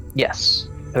 Yes.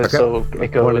 Okay. So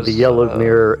it goes... One of the yellow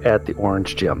mirror at the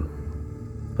orange gem.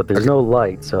 But there's no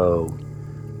light, so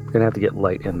we're going to have to get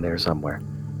light in there somewhere.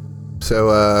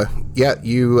 So,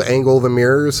 you angle the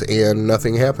mirrors and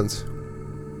nothing happens.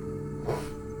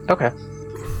 Okay.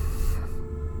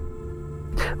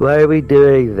 Why are we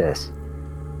doing this?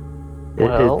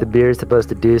 Well, is the mirror supposed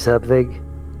to do something?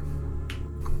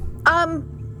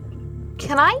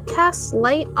 Can I cast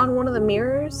light on one of the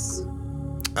mirrors?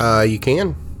 You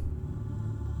can.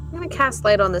 I'm gonna cast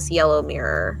light on this yellow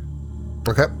mirror.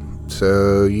 Okay.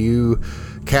 So you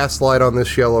cast light on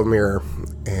this yellow mirror,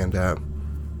 and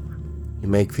you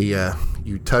make the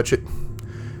you touch it,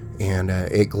 and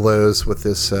it glows with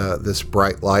this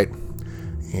bright light,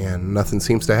 and nothing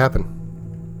seems to happen.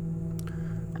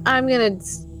 I'm gonna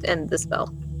end the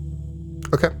spell.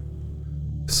 Okay.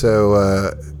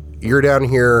 So you're down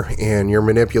here and you're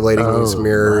manipulating these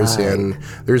mirrors, and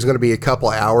there's going to be a couple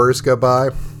hours go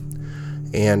by,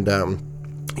 and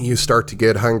you start to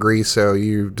get hungry, so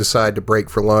you decide to break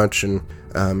for lunch, and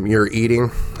you're eating,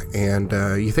 and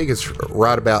you think it's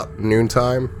right about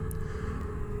noontime.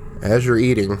 As you're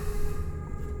eating,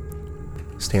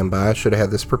 stand by, I should have had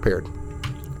this prepared.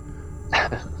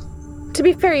 To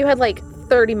be fair, you had like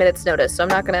 30 minutes notice, so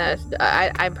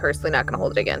I'm personally not gonna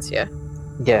hold it against you.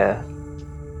 Yeah.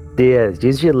 Diaz,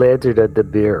 use your lantern at the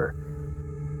mirror.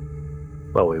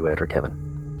 Well, we wait for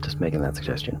Kevin. Just making that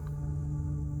suggestion.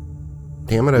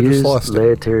 Damn it, I just lost it. Use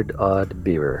lantern on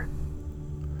mirror.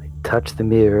 I touch the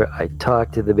mirror, I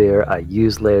talk to the mirror, I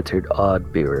use lantern on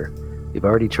mirror. We've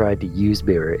already tried to use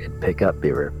mirror and pick up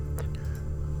mirror.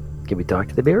 Can we talk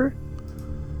to the mirror?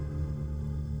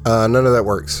 None of that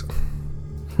works.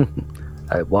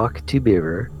 I walk to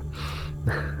mirror.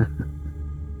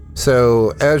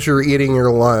 So, as you're eating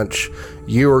your lunch,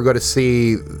 you are going to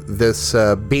see this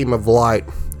beam of light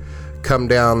come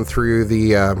down through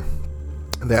the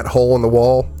that hole in the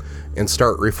wall and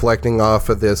start reflecting off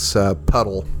of this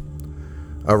puddle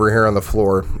over here on the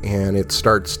floor. And it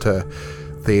starts to...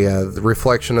 The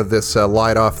reflection of this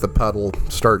light off the puddle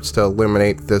starts to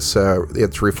illuminate this...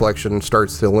 its reflection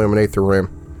starts to illuminate the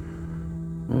room.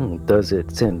 Does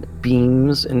it send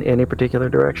beams in any particular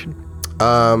direction?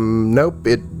 Nope.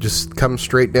 It just comes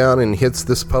straight down and hits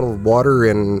this puddle of water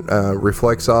and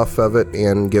reflects off of it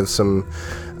and gives some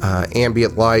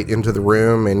ambient light into the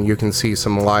room, and you can see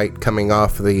some light coming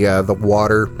off the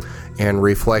water and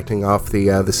reflecting off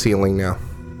the ceiling now.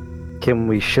 Can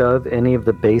we shove any of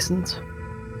the basins?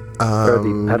 Or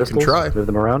the pedestals? You can try. Move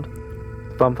them around?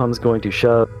 Fum Fum's going to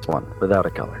shove one without a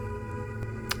color.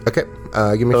 Okay.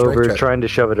 Give me a strength check. Trying to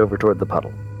shove it over toward the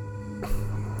puddle.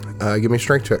 Give me a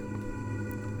strength check.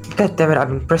 God damn it, I've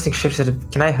been pressing shift.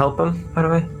 Can I help him, by the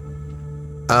way?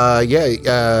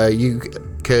 You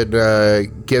could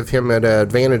give him an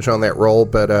advantage on that roll,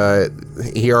 but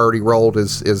he already rolled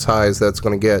as high as that's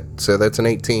going to get, so that's an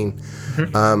 18.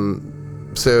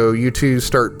 Mm-hmm. So you two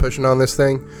start pushing on this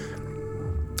thing,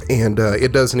 and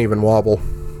it doesn't even wobble.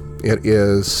 It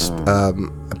is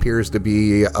appears to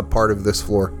be a part of this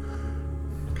floor.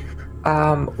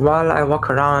 While I walk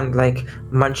around, like,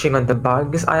 munching on the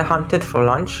bugs I hunted for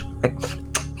lunch, like,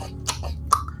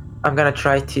 I'm gonna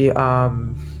try to,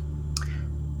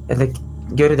 like,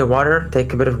 go to the water,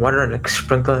 take a bit of water, and, like,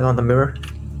 sprinkle it on the mirror.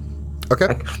 Okay.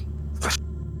 Like,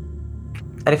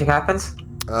 anything happens?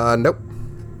 Nope.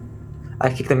 I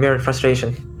kick the mirror in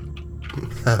frustration.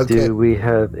 Okay. Do we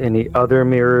have any other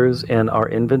mirrors in our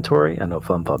inventory? I know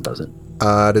Fum Fum doesn't.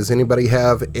 Does anybody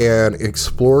have an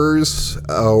Explorer's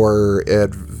or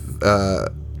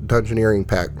Dungeoneering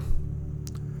pack?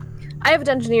 I have a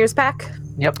Dungeoneer's pack.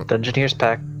 Yep, Dungeoneer's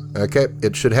pack. Okay,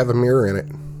 it should have a mirror in it.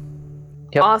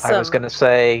 Yep, Awesome. I was going to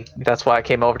say, that's why I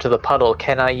came over to the puddle.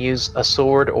 Can I use a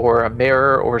sword or a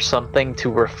mirror or something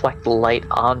to reflect light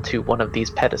onto one of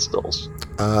these pedestals?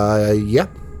 Yeah.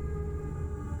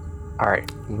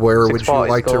 Alright. Where would you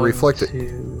like to reflect it?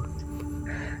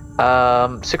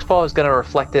 Six Paw is going to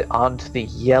reflect it onto the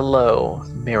yellow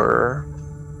mirror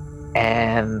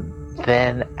and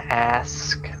then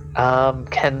ask,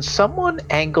 can someone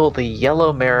angle the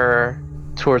yellow mirror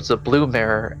towards the blue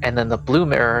mirror and then the blue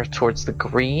mirror towards the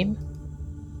green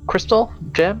crystal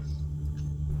gem?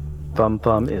 Fum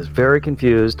Fum is very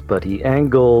confused, but he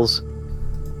angles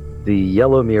the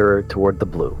yellow mirror toward the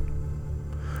blue.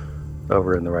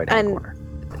 over in the right-hand corner.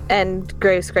 And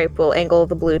Gravescrape will angle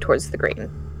the blue towards the green.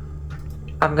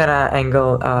 I'm gonna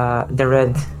angle the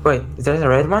red. Wait, is there a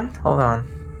red one? Hold on.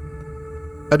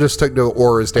 I just took the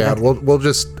auras down. We'll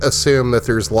just assume that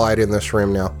there's light in this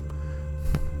room now.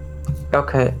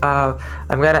 Okay. I'm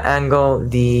gonna angle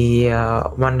the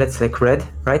one that's like red.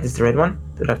 Right? It's the red one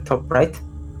to the top right.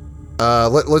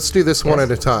 Let's do this one at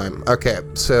a time. Okay.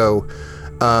 So,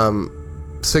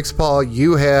 Sixpaw,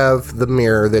 you have the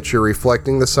mirror that you're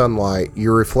reflecting the sunlight.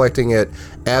 You're reflecting it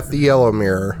at the yellow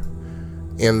mirror.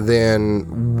 And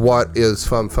then what is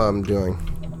Fum doing?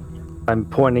 I'm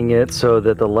pointing it so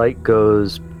that the light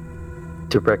goes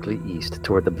directly east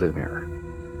toward the blue mirror.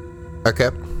 Okay.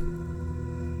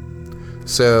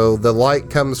 So the light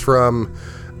comes from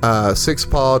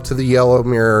Sixpaw to the yellow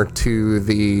mirror to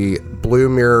the blue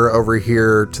mirror over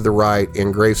here to the right.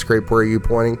 And Gravescrape, where are you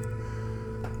pointing?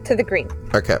 To the green.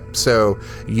 Okay, so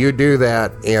you do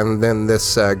that, and then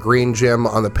this green gem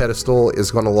on the pedestal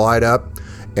is going to light up,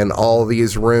 and all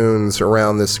these runes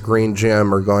around this green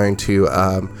gem are going to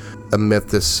emit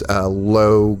this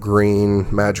low green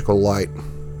magical light.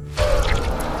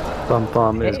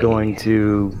 Fum is going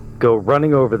to go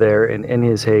running over there, and in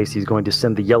his haste, he's going to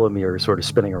send the yellow mirror sort of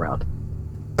spinning around.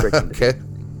 Okay.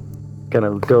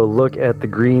 Gonna go look at the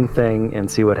green thing and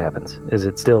see what happens. Is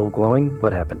it still glowing?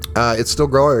 What happened? It's still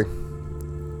glowing.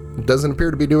 It doesn't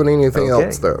appear to be doing anything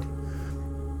else, though.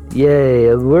 Yay,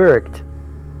 it worked.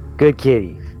 Good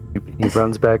kitty. He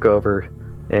runs back over,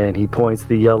 and he points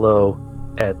the yellow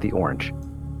at the orange.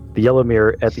 The yellow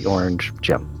mirror at the orange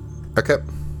gem. Okay.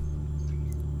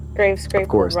 Gravescrape of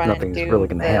course, will run nothing's and do really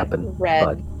going to happen. Red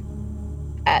but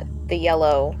at the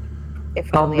yellow.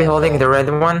 I'll be holding the red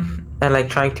one and like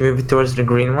trying to move it towards the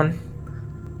green one.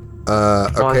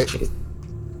 Okay.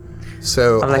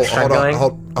 So I'm, like,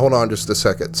 hold on just a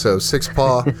second. So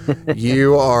Sixpaw,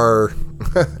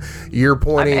 you're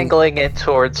pointing. I'm angling it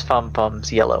towards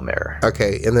Fum's yellow mirror.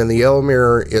 Okay, and then the yellow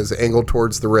mirror is angled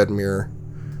towards the red mirror.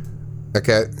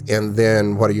 Okay, and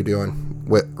then what are you doing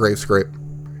with Gravescrape?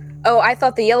 Oh, I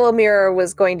thought the yellow mirror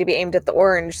was going to be aimed at the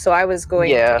orange, so I was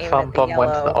going to aim at the Fum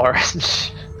went to the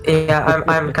orange. Yeah,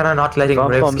 I'm kind of not letting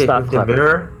Gravescape move the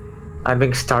mirror. I'm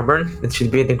being stubborn. It should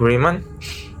be the green one.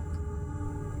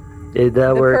 Is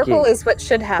that working? Purple is what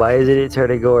should happen. Why is it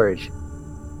turning orange?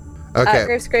 Okay.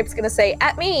 Gravescrape's going to say,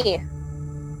 "At me!"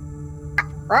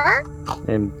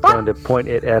 I'm going to point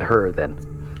it at her then.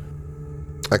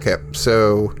 Okay,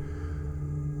 so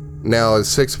now is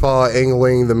Sixpaw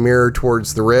angling the mirror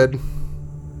towards the red?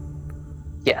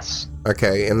 Yes.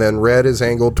 Okay, and then red is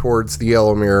angled towards the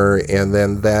yellow mirror, and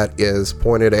then that is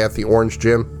pointed at the orange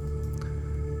gem?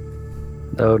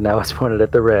 Oh, now it's pointed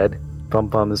at the red.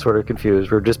 Fum is sort of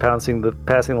confused. We're just passing the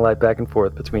light back and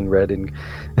forth between red and...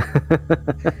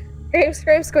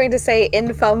 Gravescrape's going to say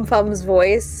in Fum's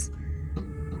voice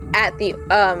at the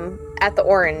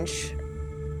orange.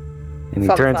 And he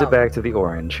turns it back to the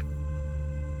orange.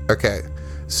 Okay,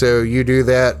 so you do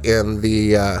that, and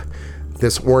the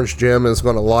this orange gem is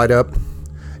going to light up,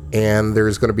 and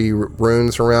there's going to be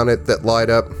runes around it that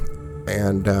light up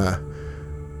and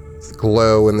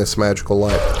glow in this magical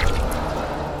light.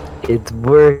 It's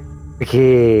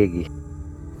working.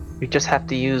 You just have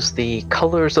to use the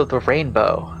colors of the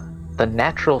rainbow, the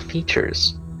natural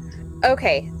features.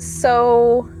 Okay,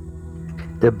 so...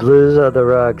 The blues are the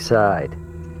wrong side.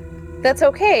 That's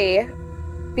okay,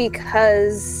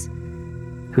 because...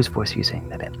 Whose voice are you saying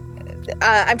that in?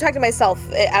 I'm talking to myself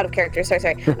out of character. Sorry.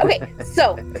 Okay,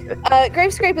 so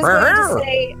Gravescrape is going to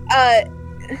say,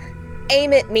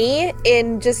 aim at me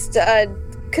in just a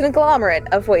conglomerate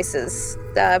of voices.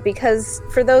 Because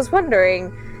for those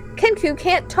wondering, Kenku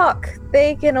can't talk.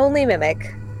 They can only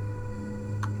mimic.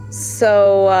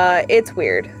 So it's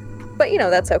weird. But,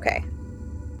 that's okay.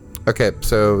 Okay,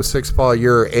 so Sixpaw,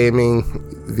 you're aiming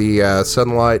the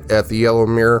sunlight at the yellow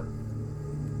mirror?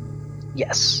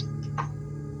 Yes.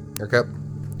 Okay.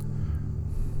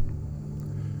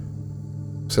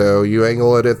 So you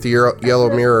angle it at the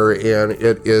yellow mirror, and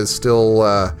it is still,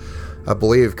 I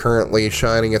believe, currently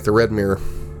shining at the red mirror.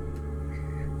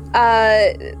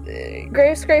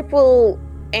 Gravescrape will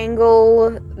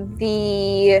angle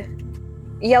the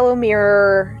yellow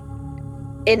mirror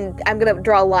in... I'm going to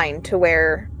draw a line to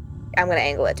where I'm going to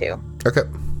angle it to. Okay.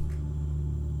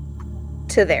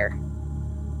 To there.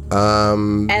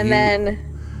 Then...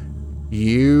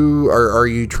 Are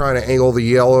you trying to angle the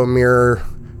yellow mirror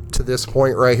to this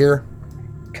point right here?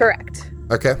 Correct.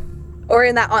 Okay. Or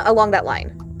along that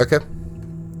line. Okay.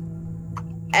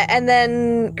 And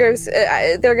then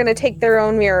they're going to take their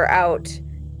own mirror out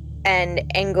and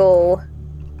angle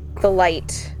the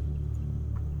light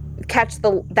catch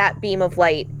that beam of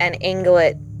light and angle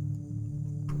it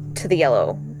to the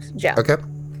yellow gem. Okay.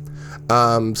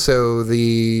 So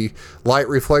the light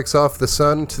reflects off the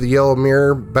sun to the yellow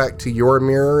mirror, back to your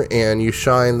mirror, and you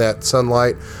shine that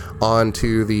sunlight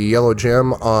onto the yellow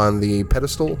gem on the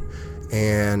pedestal,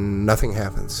 and nothing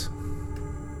happens.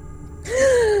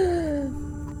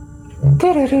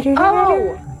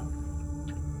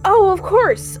 Oh, of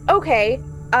course. Okay.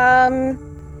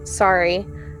 Sorry.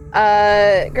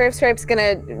 Gravestripe's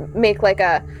gonna make like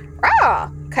a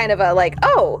kind of a like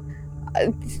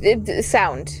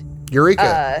sound.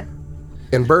 Eureka!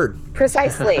 And bird.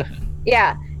 Precisely.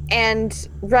 Yeah. And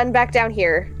run back down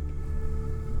here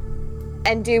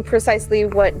and do precisely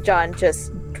what John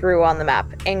just drew on the map.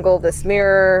 Angle this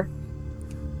mirror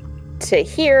to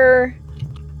here,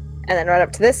 and then run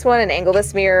up to this one and angle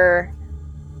this mirror,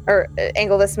 or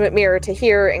angle this mirror to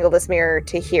here, angle this mirror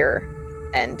to here,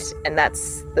 and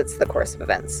that's the course of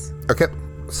events. Okay.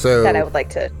 So that I would like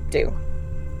to do.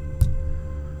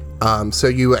 So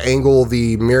you angle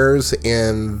the mirrors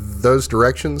in those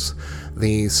directions.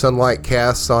 The sunlight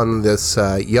casts on this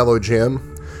yellow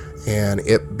gem, and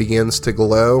it begins to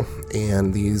glow,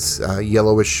 and these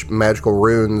yellowish magical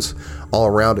runes all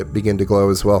around it begin to glow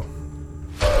as well.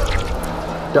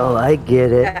 Oh, I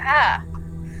get it. Ah.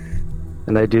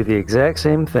 And I do the exact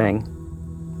same thing,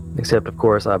 except, of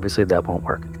course, obviously that won't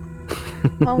work.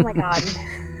 Oh my god.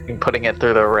 Putting it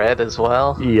through the red as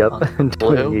well? Yep.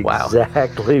 Blue? Wow.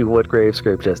 Exactly what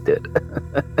Gravescrape just did.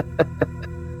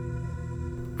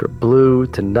 From blue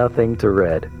to nothing to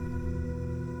red.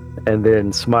 And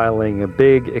then smiling a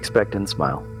big expectant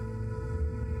smile.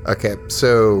 Okay,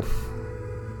 so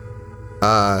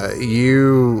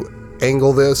you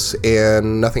angle this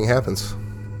and nothing happens.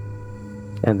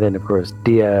 And then, of course,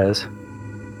 Diaz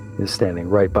is standing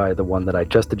right by the one that I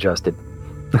just adjusted.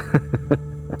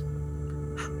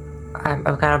 I'm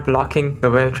kind of blocking the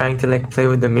way of trying to like play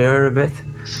with the mirror a bit,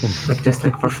 like just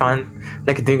like for fun,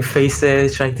 like doing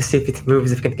faces, trying to see if it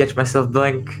moves, if I can catch myself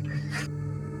blink,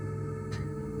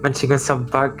 munching on some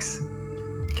bugs,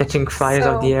 catching flies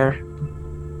out the air.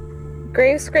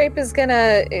 Gravescrape is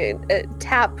gonna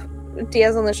tap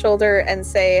Diaz on the shoulder and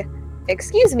say,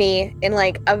 "Excuse me," in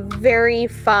like a very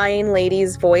fine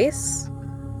lady's voice.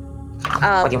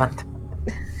 What do you want?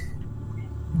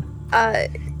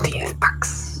 Diaz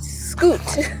bucks.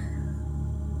 Scoot.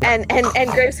 and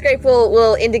Gravescrape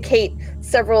will indicate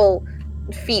several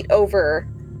feet over,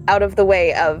 out of the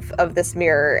way of this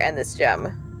mirror and this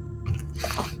gem.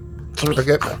 Gimme.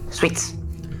 Okay. Sweets.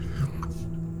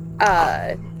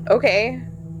 Okay.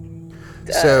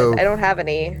 So I don't have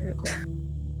any.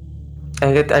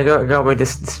 I go with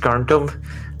this disgruntled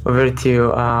over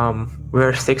to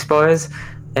where Six is,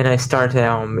 and I start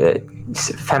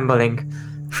fumbling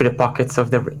through the pockets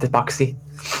of the boxy.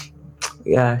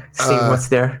 Yeah, seeing what's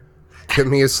there. Give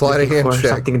me a sleight of hand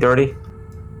check. Something dirty.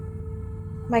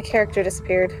 My character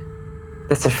disappeared.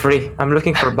 That's a free. I'm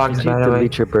looking for bugs, Did you by the way.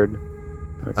 delete your bird?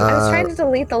 Okay. I was trying to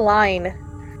delete the line.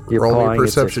 You're roll me a pawing at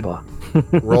perception.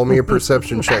 Sixpaw. Roll me a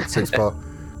perception check, Sixpaw.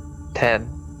 10.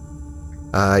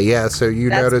 Yeah, so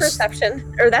you That's notice...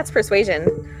 perception. Or that's persuasion.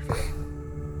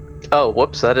 Oh,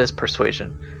 whoops, that is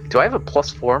persuasion. Do I have a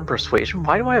 +4 in persuasion?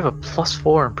 Why do I have a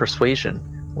 +4 in persuasion?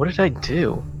 What did I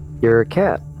do? You're a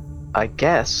cat. I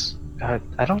guess. I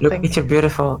don't Look think... at your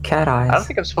beautiful cat eyes. I don't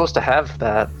think I'm supposed to have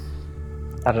that.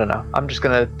 I don't know. I'm just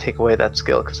gonna take away that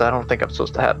skill because I don't think I'm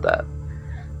supposed to have that.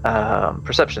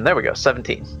 Perception. There we go.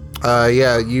 17.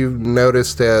 Yeah, you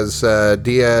noticed as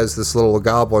Diaz, this little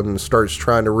goblin, starts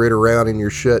trying to root around in your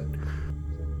shit.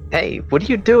 Hey, what are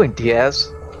you doing,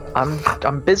 Diaz?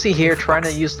 I'm busy here trying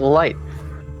to use the light.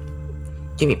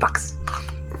 Give me bucks.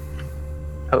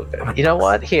 Oh, you know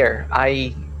what? Here,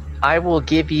 I will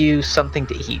give you something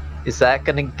to eat. Is that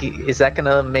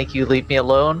gonna make you leave me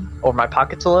alone, or my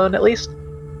pockets alone at least?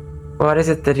 What is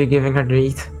it that you're giving her to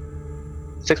eat?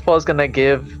 Sixpaw is gonna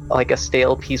give like a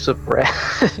stale piece of bread.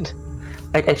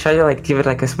 I try to like give it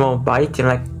like a small bite, you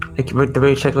know, like the way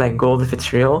you check like gold if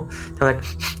it's real. I'm like,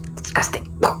 disgusting.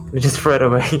 You just throw it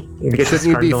away. Shouldn't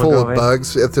you be full of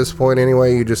bugs at this point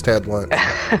anyway? You just had lunch.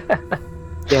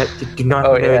 Yeah, do not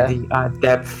know the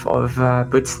depth of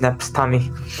Bootsnap's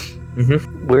tummy.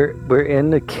 Mm-hmm. We're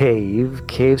in a cave.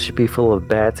 Caves should be full of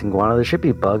bats and guano. There should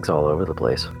be bugs all over the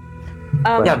place.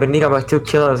 Yeah, but need about 2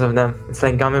 kilos of them. It's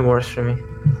like gummy worms for me.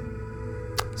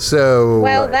 So...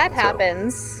 Well, that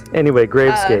happens. Anyway,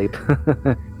 Gravescape.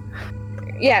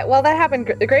 Yeah, well, that happened.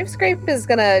 Gravescrape is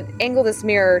gonna angle this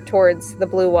mirror towards the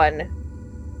blue one.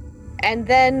 And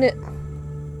then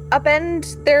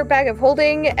upend their bag of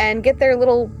holding and get their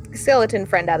little skeleton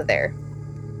friend out of there.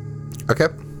 Okay.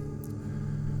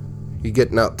 You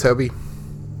getting out, Toby?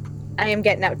 I am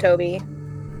getting out Toby.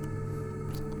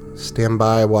 Stand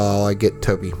by while I get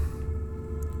Toby.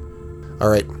 All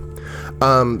right.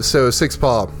 So Six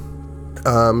Paw,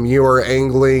 you are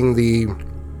angling the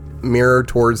mirror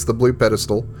towards the blue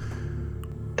pedestal.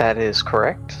 That is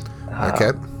correct.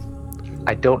 Okay.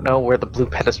 I don't know where the blue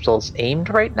pedestal is aimed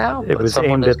right now. It was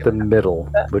aimed at the middle,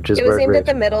 which is where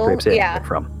Graves yeah.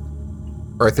 from.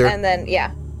 Right there? And then,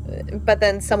 yeah. But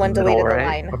then someone deleted the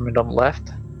line. Or middle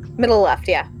left? Middle left,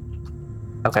 yeah.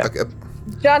 Okay.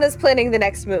 John is planning the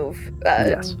next move.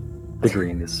 Yes. The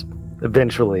green is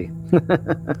eventually.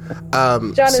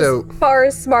 John is far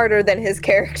smarter than his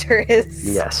character is.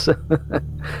 Yes.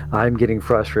 I'm getting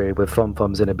frustrated with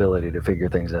Fum-Fum's inability to figure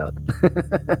things out.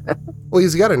 Well,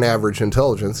 he's got an average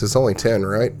intelligence. It's only 10,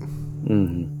 right?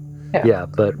 Mm-hmm. Yeah,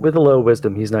 but with a low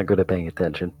wisdom, he's not good at paying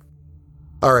attention.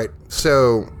 All right,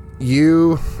 so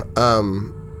you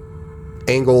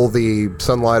angle the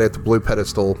sunlight at the blue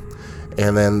pedestal,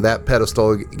 and then that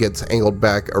pedestal gets angled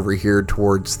back over here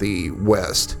towards the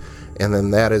west, and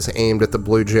then that is aimed at the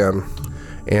blue gem,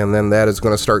 and then that is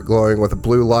going to start glowing with a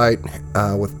blue light,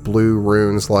 with blue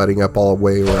runes lighting up all the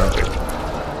way around it.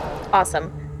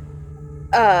 Awesome.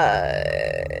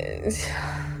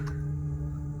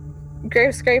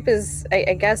 Gravescrape is,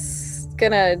 I guess,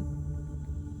 gonna...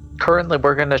 Currently,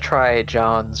 we're gonna try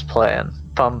John's plan,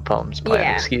 Fum-Fum's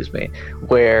plan, excuse me,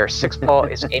 where Six Paw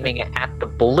is aiming it at the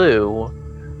blue,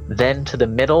 then to the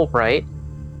middle right,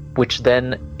 which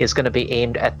then is gonna be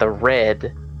aimed at the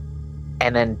red,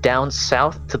 and then down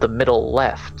south to the middle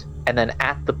left, and then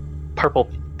at the purple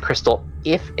crystal,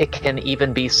 if it can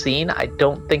even be seen. I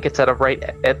don't think it's at the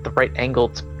right angle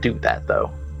to do that,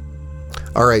 though.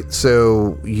 All right,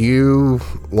 so you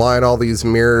line all these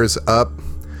mirrors up,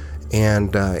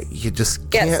 and you just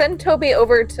can't... Yeah, send Toby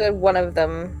over to one of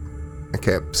them.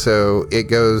 Okay, so it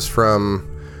goes from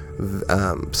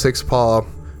Six Paw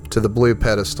to the blue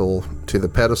pedestal to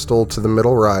the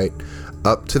middle right,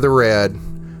 up to the red,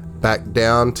 back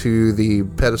down to the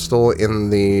pedestal in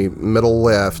the middle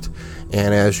left,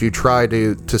 and as you try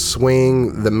to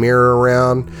swing the mirror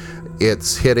around,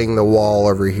 it's hitting the wall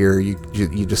over here.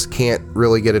 You just can't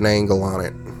really get an angle on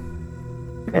it.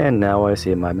 And now I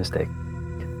see my mistake.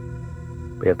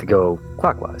 We have to go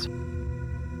clockwise.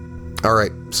 All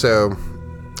right, so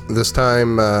this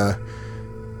time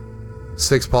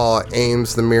Six Paw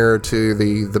aims the mirror to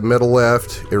the middle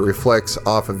left. It reflects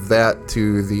off of that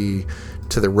to the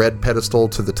red pedestal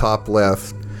to the top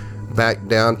left, back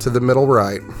down to the middle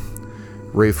right,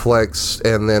 reflects,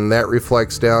 and then that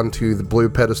reflects down to the blue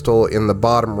pedestal in the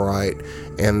bottom right,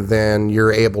 and then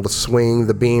you're able to swing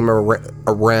the beam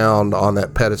around on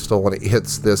that pedestal, and it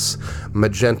hits this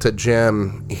magenta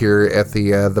gem here at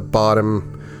the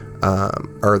bottom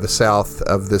or the south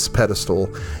of this pedestal,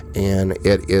 and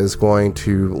it is going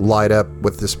to light up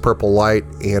with this purple light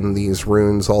and these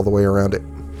runes all the way around it.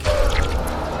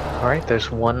 All right, there's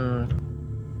one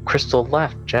crystal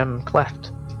left, gem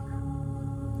left.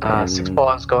 Six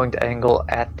Paw is going to angle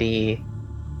at the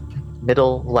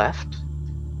middle left.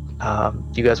 Do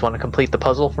you guys want to complete the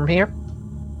puzzle from here?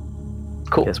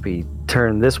 Cool. I guess we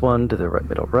turn this one to the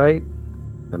middle right,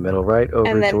 the middle right over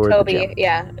and then toward Toby, the gem.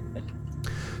 yeah.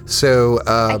 So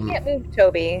I can't move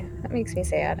Toby. That makes me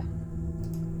sad.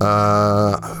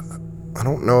 I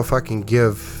don't know if I can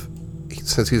give,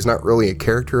 since he's not really a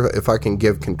character, if I can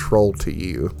give control to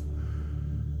you.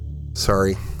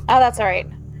 Sorry. Oh, that's all right.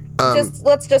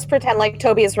 Let's just pretend like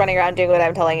Toby is running around doing what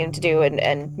I'm telling him to do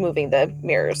and moving the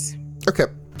mirrors. Okay,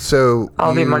 so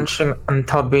I'll be munching on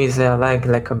Toby's leg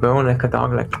like a bone, like a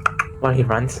dog, like while he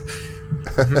runs.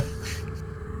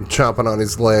 Chomping on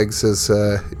his legs as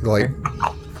like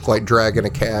dragging a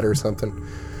cat or something.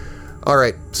 All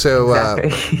right, so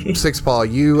Exactly. Six Paw,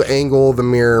 you angle the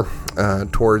mirror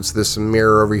towards this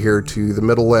mirror over here to the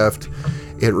middle left.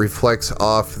 It reflects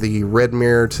off the red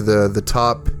mirror to the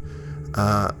top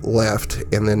left,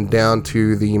 and then down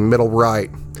to the middle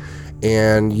right,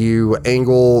 and you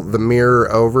angle the mirror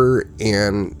over,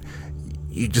 and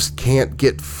you just can't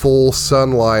get full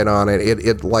sunlight on it.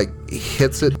 It like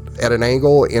hits it at an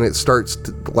angle, and it starts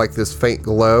to, like this faint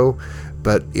glow,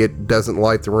 but it doesn't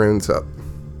light the runes up.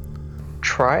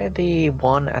 Try the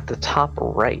one at the top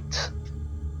right.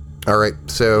 All right,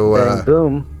 so Bang,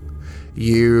 boom.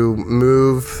 you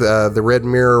move the red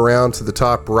mirror around to the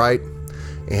top right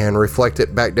and reflect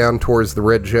it back down towards the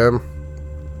red gem,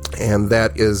 and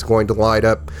that is going to light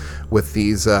up with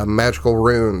these magical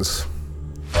runes.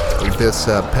 This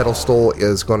pedestal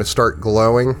is going to start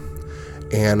glowing,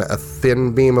 and a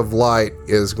thin beam of light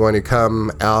is going to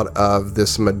come out of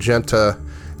this magenta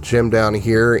gem down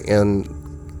here, and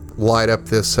light up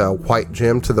this white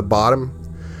gem to the bottom,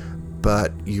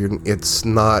 but it's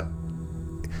not.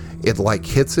 It like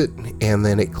hits it, and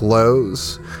then it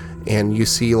glows, and you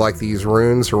see like these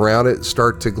runes around it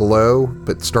start to glow,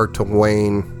 but start to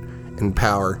wane in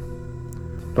power.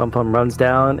 Fum Fum runs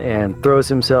down and throws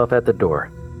himself at the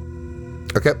door.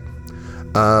 Okay.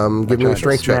 Give me a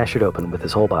strength check. Smash it open with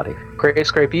his whole body.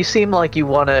 Scrape, you seem like you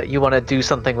wanna do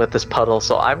something with this puddle,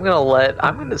 so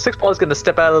Sixpaw is gonna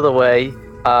step out of the way.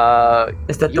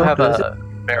 Is that you have a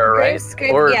mirror, right?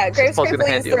 Gravescrape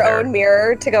will use their own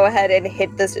mirror to go ahead and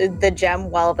hit the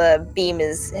gem while the beam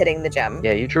is hitting the gem.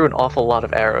 Yeah, you drew an awful lot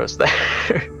of arrows there.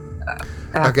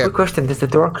 Okay. Quick question: does the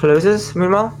door closes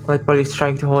meanwhile, like while he's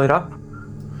trying to hold it up?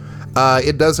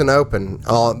 It doesn't open.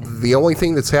 The only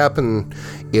thing that's happened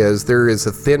is there is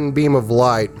a thin beam of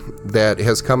light that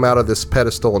has come out of this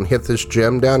pedestal and hit this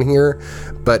gem down here,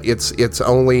 but it's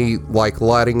only like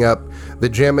lighting up. The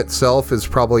gem itself is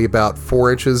probably about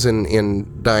 4 inches in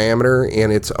diameter,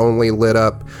 and it's only lit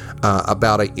up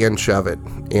about an inch of it.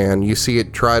 And you see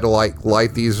it try to like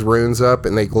light these runes up,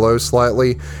 and they glow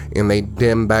slightly, and they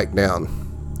dim back down.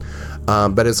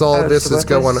 But as all this is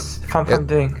going, Fum Fum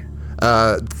doing?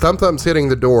 Thumb Thumb's hitting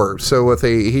the door, so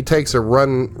he takes a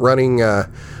running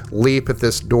leap at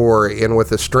this door, and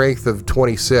with a strength of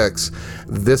 26,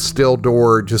 this steel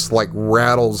door just like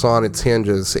rattles on its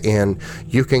hinges, and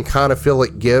you can kind of feel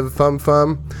it give, Thumb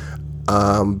Thumb,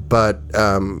 but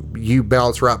you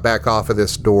bounce right back off of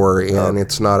this door, and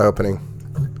it's not opening.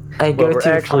 What we're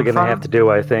actually going to have to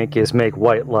do, I think, is make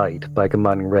white light by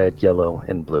combining red, yellow,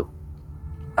 and blue.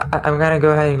 I'm gonna go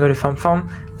ahead and go to Fum Fum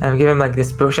and give him like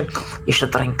this potion. You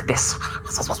should drink this.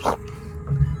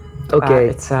 Okay.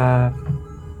 It's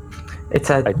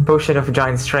a potion of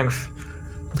giant strength.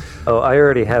 Oh, I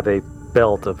already have a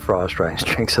belt of frost giant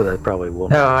strength, so that probably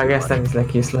won't. Oh, I guess that is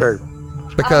like useless.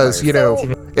 Because,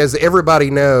 as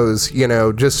everybody knows,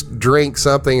 just drink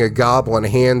something a goblin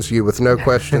hands you with no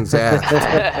questions asked.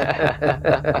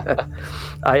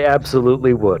 I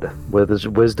absolutely would, with his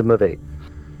wisdom of 8.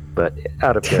 But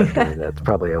out of character, that's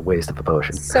probably a waste of a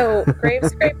potion. So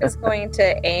Gravescrape is going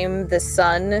to aim the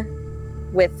sun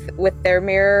with their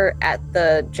mirror at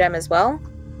the gem as well.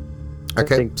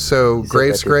 Okay, so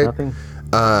Gravescrape,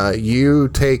 you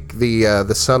take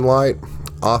the sunlight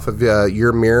off of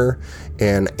your mirror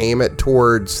and aim it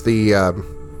towards the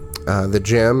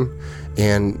gem,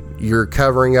 and you're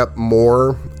covering up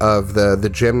more of the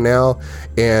gem now,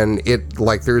 and it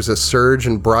like there's a surge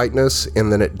in brightness,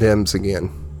 and then it dims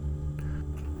again.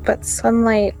 But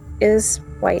sunlight is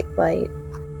white light.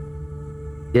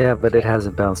 Yeah, but it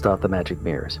hasn't bounced off the magic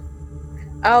mirrors.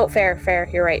 Oh, fair.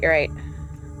 You're right.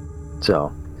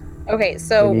 So. Okay,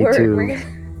 so we're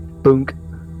boonk,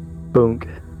 boonk,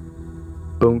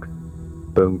 boonk,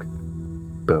 boonk,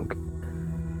 boonk.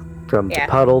 From the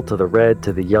puddle to the red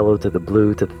to the yellow to the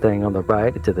blue to the thing on the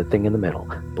right to the thing in the middle.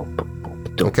 Boom, boom.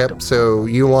 Okay, so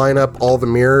you line up all the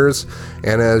mirrors,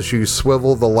 and as you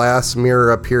swivel the last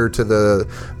mirror up here to the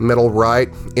middle right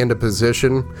into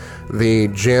position, the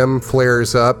gem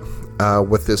flares up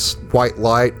with this white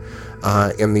light,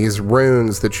 and these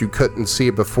runes that you couldn't see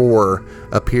before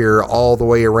appear all the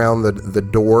way around the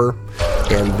door,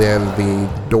 and then the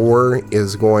door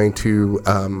is going to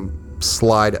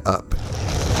slide up,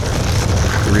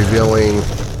 revealing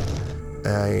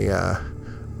a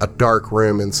dark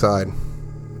room inside.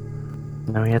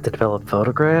 Now we have to develop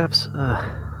photographs?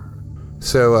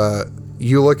 So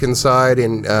you look inside,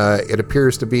 and it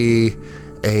appears to be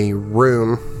a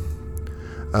room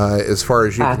as far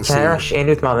as you can see. Can I rush in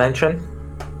with my lantern?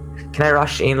 Can I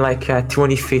rush in like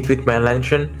 20 feet with my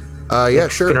lantern? Yeah,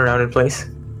 sure. Spin around in place.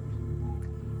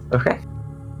 Okay.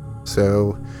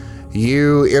 So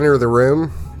you enter the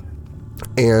room,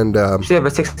 and actually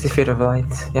about 60 feet of light,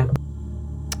 yeah.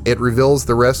 It reveals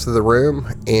the rest of the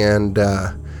room, and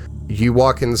you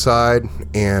walk inside,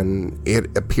 and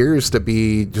it appears to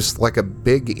be just like a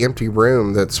big empty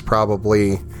room that's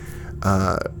probably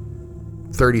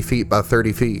 30 feet by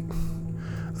 30 feet.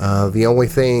 The only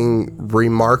thing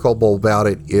remarkable about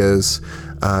it is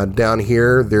down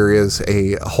here there is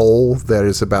a hole that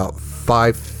is about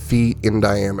 5 feet in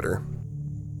diameter.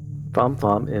 Fum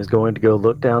Fum is going to go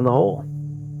look down the hole.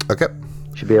 Okay.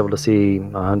 Should be able to see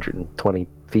 120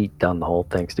 feet down the hole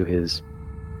thanks to his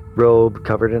robe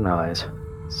covered in eyes.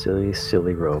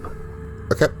 Silly robe.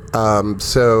 Okay.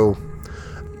 So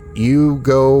you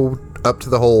go up to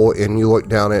the hole and you look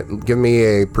down it. Give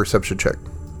me a perception check.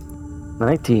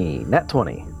 19, nat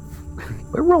 20.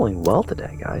 We're rolling well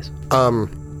today, guys.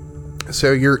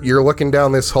 So you're looking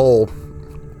down this hole,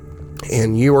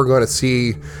 and you are going to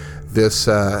see this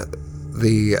the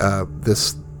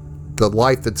the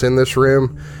light that's in this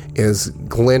room is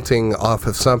glinting off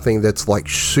of something that's like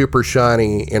super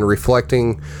shiny and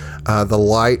reflecting the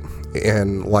light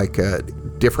in like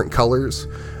different colors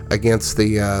against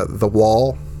the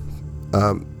wall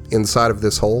inside of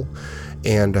this hole.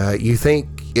 And you think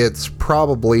it's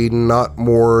probably not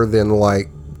more than like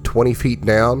 20 feet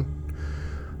down.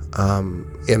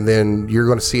 And then you're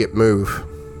going to see it move.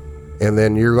 And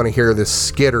then you're going to hear this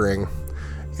skittering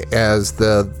as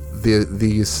the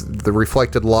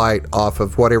reflected light off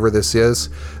of whatever this is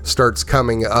starts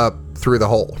coming up through the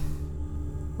hole.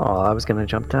 Oh, I was going to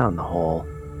jump down the hole.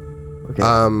 Okay.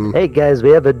 Hey guys, we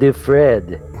have a new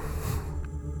friend.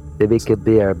 Maybe it could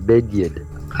be our minion.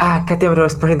 Goddamn it, I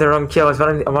was putting the wrong kill. I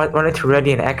wanted to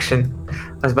ready an action.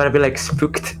 I was about to be like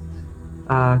spooked.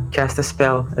 Cast a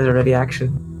spell as a ready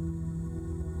action.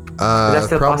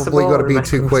 Probably going to be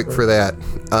too quick for that.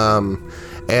 I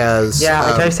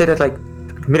tried to say that like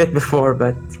a minute before,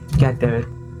 but can't do it.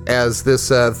 As this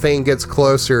thing gets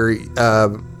closer,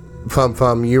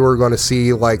 Fum, you are going to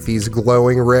see like these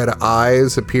glowing red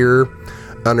eyes appear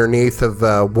underneath of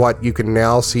what you can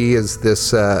now see is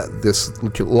this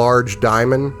large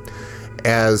diamond.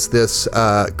 As this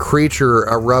creature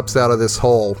erupts out of this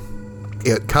hole,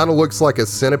 it kind of looks like a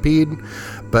centipede,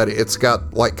 but it's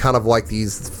got like kind of like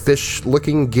these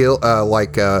fish-looking fins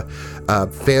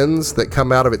that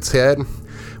come out of its head,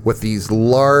 with these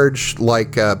large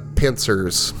like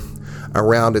pincers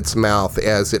around its mouth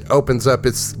as it opens up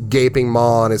its gaping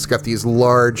maw, and it's got these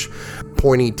large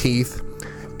pointy teeth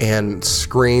and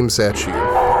screams at you.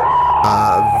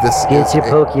 This Get your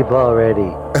Pokeball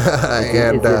ready.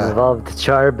 And it's involved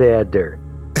Charmander.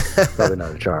 Probably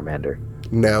not a Charmander.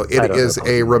 No, it is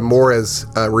a Remorhaz.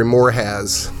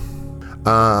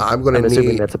 I'm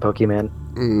assuming that's a Pokemon.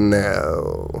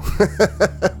 No.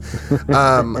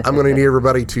 I'm going to need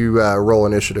everybody to roll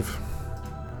initiative.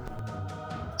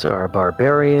 So our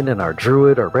barbarian and our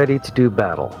druid are ready to do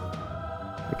battle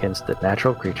against the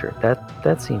natural creature.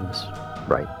 That seems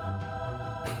right.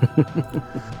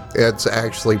 It's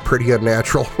actually pretty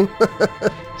unnatural.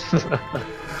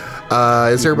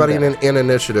 Is everybody in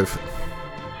initiative?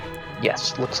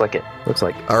 Yes, looks like it.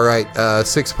 All right,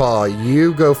 Six Paw,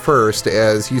 you go first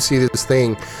as you see this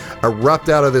thing erupt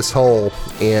out of this hole,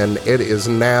 and it is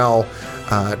now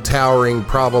towering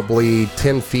probably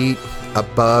 10 feet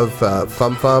above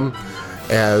Fum,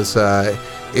 as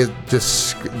it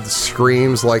just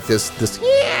screams like this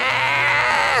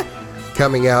yeah!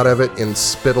 coming out of it, and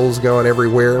spittles going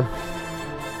everywhere.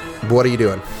 What are you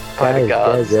doing?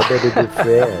 Guys, I better be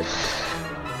friends.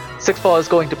 Sixball is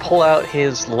going to pull out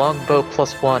his longbow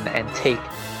 +1 and take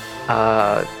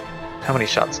how many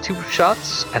shots? 2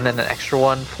 shots, and then an extra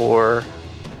one for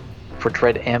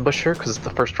Dread Ambusher because it's the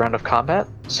first round of combat.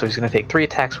 So he's going to take 3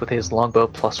 attacks with his longbow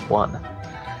 +1.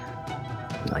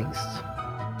 Nice.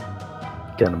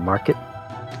 Gonna mark it?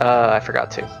 I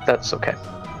forgot to. That's okay.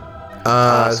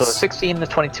 So 16, the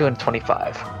 22, and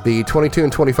 25. The 22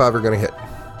 and 25 are going to hit.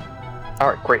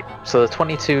 Alright, great. So the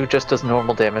 22 just does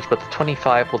normal damage, but the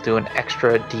 25 will do an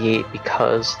extra d8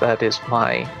 because that is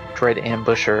my Dread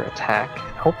Ambusher attack.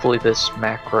 Hopefully this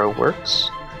macro works.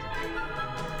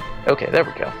 Okay, there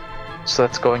we go. So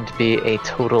that's going to be a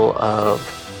total of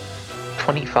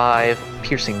 25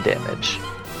 piercing damage.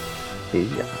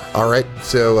 Yeah. Alright,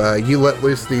 so you let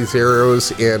loose these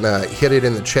arrows and hit it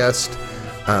in the chest,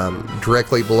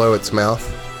 directly below its mouth.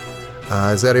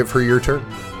 Is that it for your turn?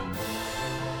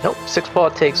 Nope,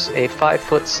 Sixpaw takes a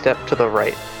 5-foot step to the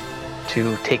right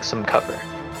to take some cover.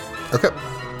 Okay.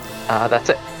 That's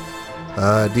it.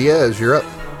 Diaz, you're up.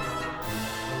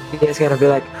 Diaz gonna be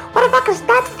like, what the fuck is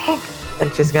that thing?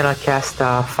 And she's gonna cast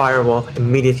Firewall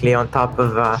immediately on top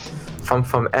of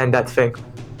Fum and that thing.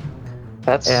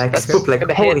 That's spook, like,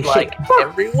 holy hit, shit. Like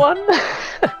everyone?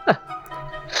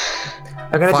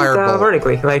 I'm gonna do it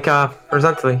vertically, like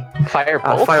horizontally.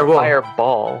 Firebolt? Firewall.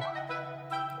 Fireball.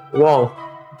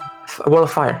 Wall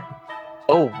of fire.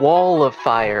 Oh, wall of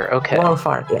fire. Okay. Wall of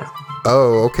fire, yeah.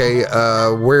 Oh, okay.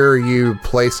 Where are you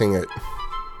placing it?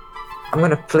 I'm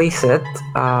gonna place it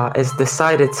as the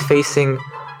side it's facing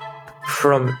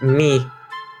from me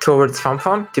towards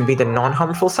Fum to be the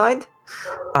non-harmful side,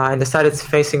 and the side it's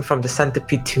facing from the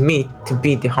centipede to me to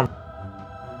be the harmful.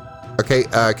 Okay,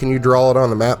 can you draw it on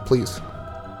the map, please?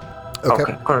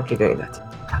 Okay, currently doing that.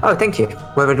 Oh, thank you.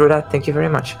 Whoever drew that, thank you very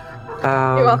much.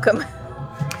 You're welcome.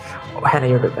 Oh, Hannah,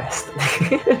 you're the best.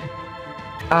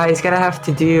 He's gonna have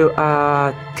to do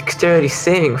dexterity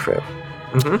saving throw.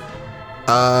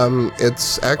 Mm-hmm.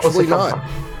 It's actually not.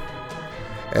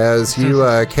 As you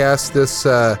cast this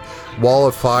wall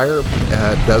of fire,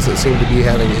 it doesn't seem to be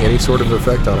having any sort of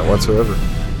effect on it whatsoever.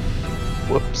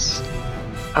 Whoops.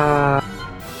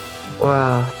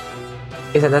 Well,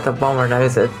 isn't that a bummer now,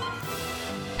 is it?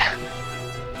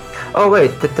 Oh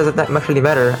wait, that doesn't actually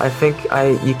matter. I think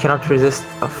you cannot resist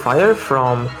a fire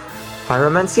from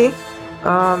pyromancy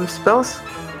spells.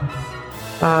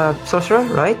 Sorcerer,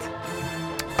 right?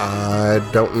 I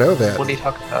don't know that. What are you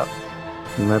talking about?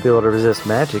 You might be able to resist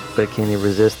magic, but can you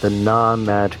resist the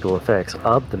non-magical effects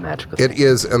of the magical It thing?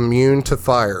 is immune to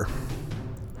fire.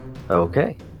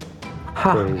 Okay.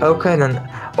 Huh, okay then.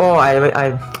 Oh,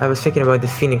 I was thinking about the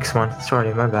Phoenix one.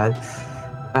 Sorry, my bad.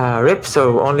 Rip,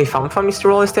 so only Fum needs to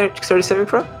roll a dexterity saving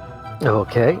throw?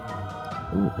 Okay.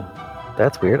 Ooh,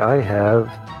 that's weird. I have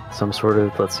some sort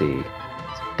of, let's see,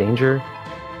 danger?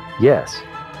 Yes.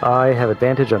 I have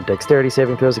advantage on dexterity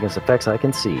saving throws against effects I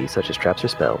can see, such as traps or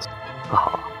spells.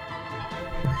 Haha.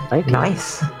 19.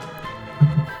 Nice.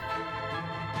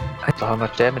 So how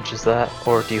much damage is that?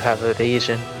 Or do you have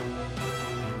evasion?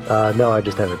 No, I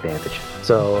just have advantage.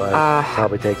 So I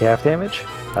probably take half damage?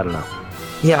 I don't know.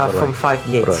 Yeah, What do from I-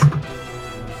 5d8.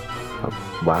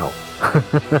 Wow.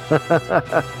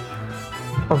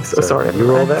 I'm so sorry. You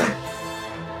roll that?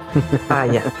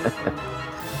 Yeah.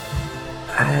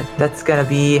 That's gonna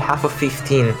be half of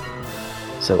 15.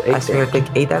 So 8 I think damage. I take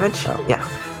 8 damage? Oh. Yeah.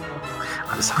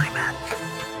 I'm sorry, man.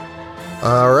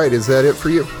 All right, is that it for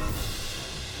you?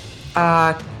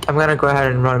 I'm gonna go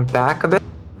ahead and run back a bit.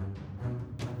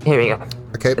 Here we go.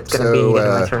 Okay, It's gonna be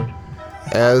my so turn.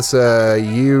 as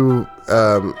you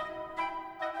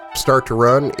start to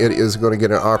run, it is going to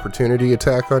get an opportunity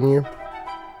attack on you.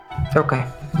 Okay.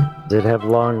 Does it have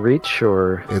long reach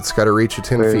or? It's got to reach you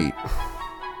 10 Where- feet.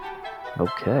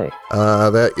 Okay.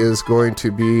 That is going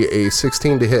to be a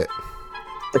 16 to hit.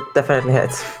 That definitely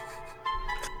hits.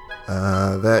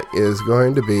 That is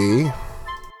going to be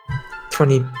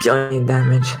 20 billion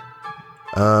damage.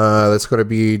 that's going to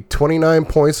be 29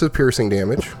 points of piercing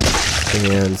damage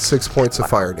and 6 points of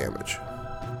fire damage.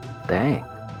 Dang.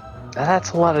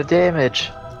 That's a lot of damage.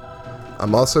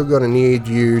 I'm also going to need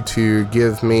you to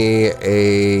give me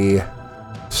a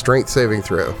strength saving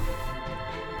throw.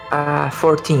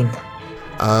 14.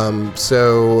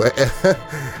 So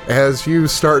as you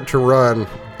start to run,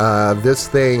 this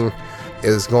thing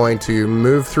is going to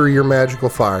move through your magical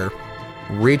fire,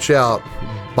 reach out,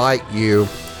 bite you,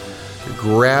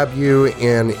 grab you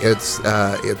in its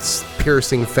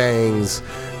piercing fangs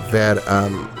that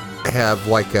have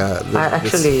like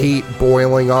this heat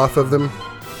boiling off of them.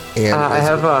 And I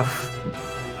have a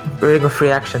ring of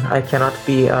reaction. I cannot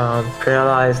be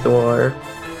paralyzed or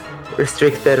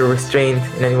restricted or restrained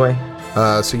in any way.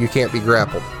 so you can't be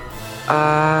grappled.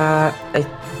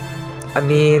 I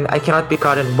mean, I cannot be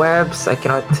caught in webs.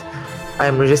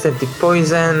 I'm resistant to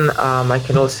poison. I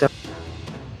can also.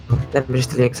 Let me just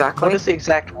tell you exactly. What is the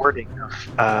exact wording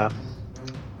of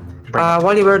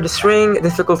While you wear the ring,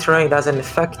 difficult terrain doesn't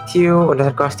affect you or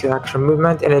doesn't cost you action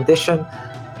movement. In addition,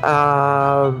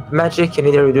 magic can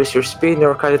either reduce your speed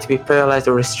nor cause it to be paralyzed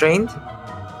or restrained.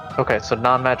 Okay, so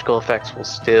non-magical effects will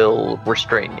still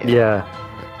restrain you. Yeah.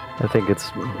 I think it's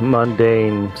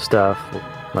mundane stuff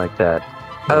like that.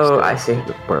 Oh, Still I see.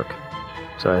 would work.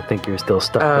 So I think you're still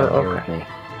stuck Oh, down here okay. with me.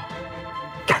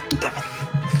 God damn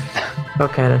it.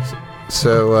 Okay then.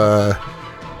 So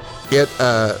it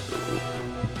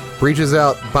reaches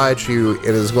out, bites you, and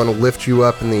is going to lift you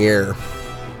up in the air.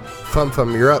 Fum,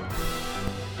 you're up.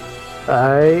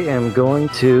 I am going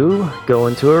to go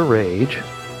into a rage,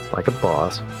 like a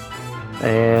boss,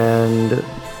 and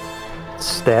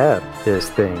stab this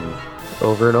thing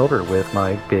over and over with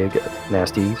my big,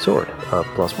 nasty sword of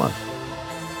 +1.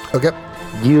 Okay.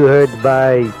 You heard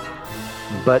my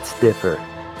butt stiffer.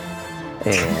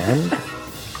 And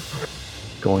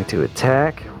going to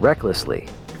attack recklessly.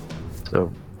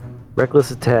 So,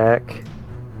 reckless attack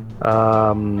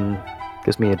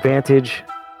gives me advantage.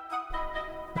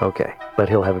 Okay, but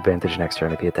he'll have advantage next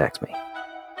turn if he attacks me.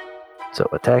 So,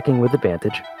 attacking with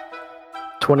advantage.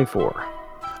 24.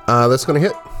 That's going to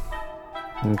hit.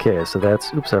 Okay, so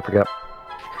that's... Oops, I forgot.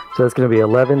 So that's going to be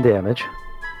 11 damage.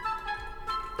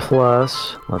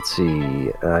 Plus, let's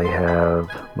see, I have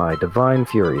my Divine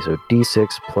Fury, so D6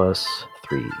 plus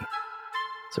 3.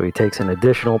 So he takes an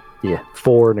additional,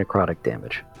 4 necrotic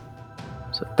damage.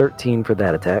 So 13 for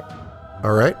that attack.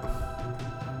 All right.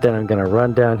 Then I'm going to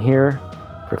run down here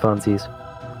for funsies,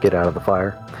 get out of the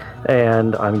fire,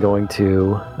 and I'm going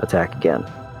to attack again.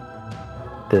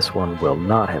 This one will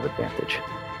not have advantage.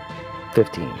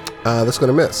 15. That's going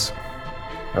to miss.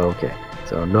 Okay,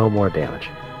 so no more damage.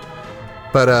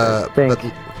 But Thank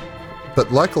you.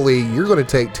 but luckily, you're going to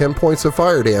take 10 points of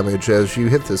fire damage as you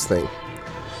hit this thing.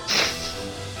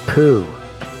 Pooh.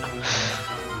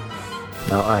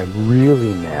 Now I'm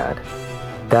really mad.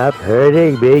 Stop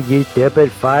hurting me, you stupid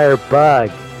fire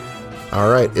bug. All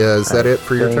right, is that it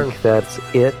for your turn? That's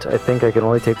it. I think I can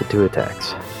only take the 2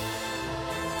 attacks.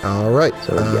 All right.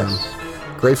 So yes.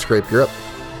 Gravescrape, you're up.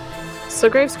 So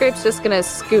Gravescrape's just gonna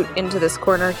scoot into this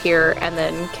corner here and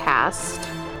then cast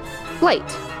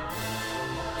Light.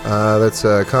 That's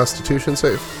a Constitution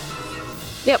save.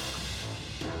 Yep.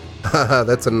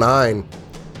 That's a 9.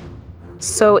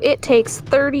 So it takes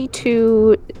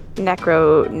 32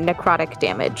 necrotic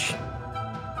damage.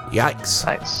 Yikes.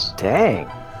 Nice. Dang.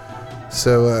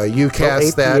 So you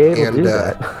cast that,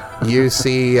 and you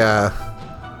see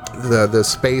the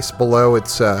space below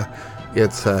its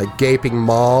gaping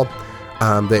maw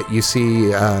that you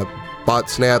see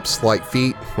Botsnap's like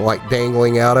feet like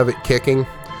dangling out of it, kicking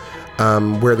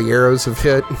where the arrows have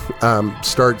hit.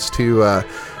 Starts to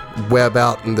web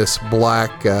out in this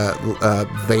black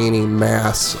veiny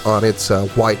mass on its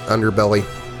white underbelly.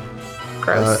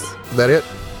 Gross. That it?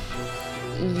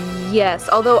 Yes,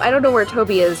 although I don't know where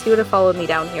Toby is. He would have followed me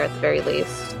down here at the very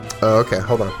least. Oh, okay,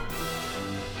 hold on.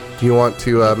 Do you want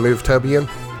to move Toby in?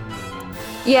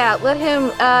 Yeah, let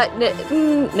him.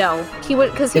 No, he would,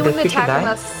 because he Did the wouldn't creature attack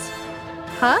die? us.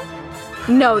 Huh?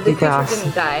 No, the He creature died.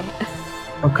 didn't die.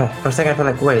 Okay, for a second I felt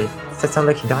like, wait, does that sound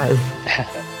like he died?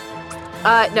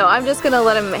 No, I'm just gonna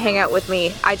let him hang out with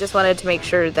me. I just wanted to make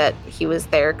sure that he was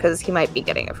there because he might be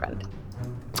getting a friend.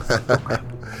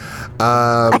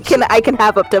 I can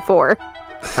have up to 4.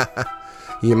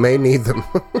 You may need them.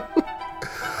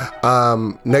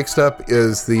 Next up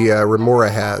is the Remora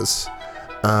has.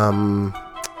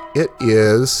 It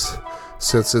is,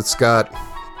 since it's got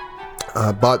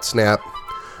Botsnap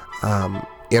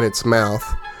in its mouth,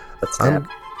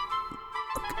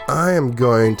 I am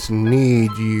going to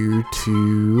need you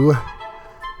to...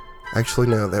 Actually,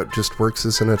 no, that just works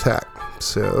as an attack.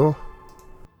 So,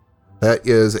 that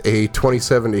is a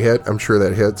 27 to hit. I'm sure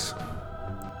that hits.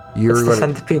 It's the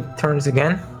centipede turns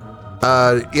again?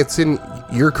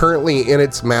 You're currently in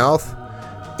its mouth,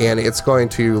 and it's going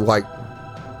to, like,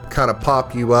 kind of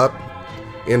pop you up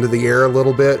into the air a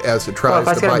little bit as it tries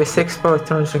It's to gonna bite. be 6 it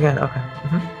turns again, okay.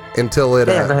 Until it...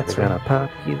 Yeah, that's It's gonna pop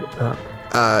you up.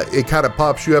 it kind of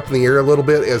pops you up in the air a little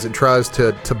bit as it tries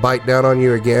to bite down on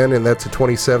you again, and that's a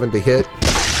 27 to hit.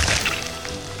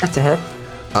 That's a hit.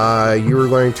 You are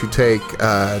going to take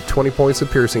 20 points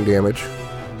of piercing damage,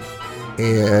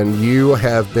 and you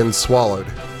have been swallowed.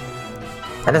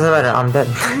 That doesn't matter, I'm dead.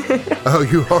 Oh,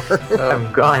 you are?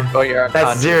 I'm gone. Oh, you're That's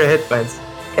unconscious. 0 hit points.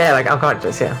 Yeah, like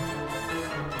unconscious, yeah.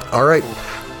 All right.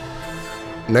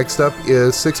 Next up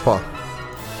is Sixpaw.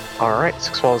 All right,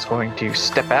 Sixpaw is going to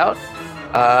step out.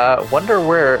 Wonder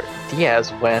where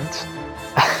Diaz went.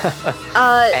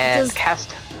 And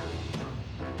cast.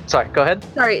 Sorry, go ahead.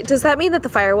 Sorry, does that mean that the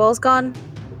firewall's gone?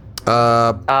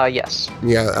 Yes.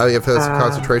 Yeah, if it's a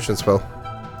concentration spell.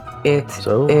 It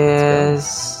So,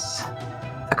 is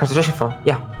a concentration fall.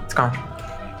 Yeah, it's gone.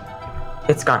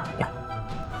 It's gone, yeah.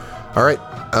 All right,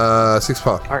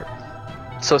 Sixpaw. All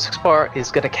right. So Sixpaw is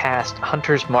going to cast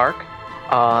Hunter's Mark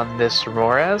on this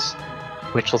Remoraz,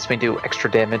 which lets me do extra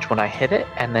damage when I hit it,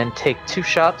 and then take 2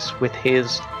 shots with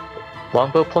his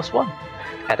longbow +1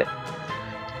 at it.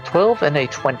 12 and a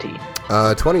 20.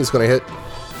 20 is going to hit.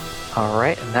 All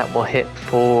right, and that will hit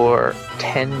for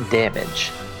 10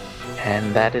 damage.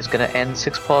 And that is going to end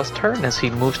Sixpaw's turn as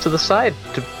he moves to the side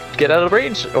to get out of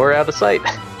range or out of sight.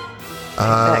 Take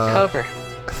that cover.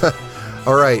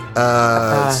 All right,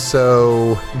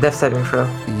 so... Death saving throw.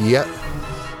 Yep.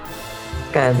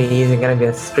 Gonna be easy, gonna be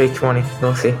a straight 20.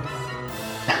 We'll see.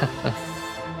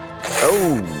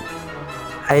 oh,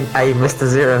 I missed a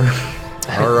 0.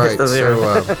 All right, Missed a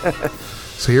 0.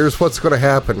 so here's what's going to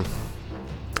happen.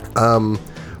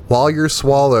 While you're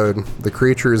swallowed, the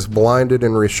creature is blinded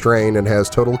and restrained and has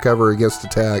total cover against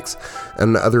attacks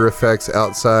and other effects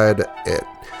outside it.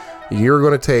 You're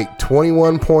going to take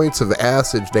 21 points of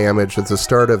acid damage at the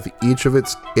start of each of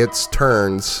its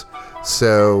turns.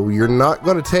 So you're not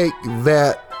going to take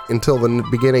that until the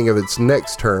beginning of its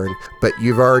next turn, but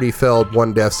you've already failed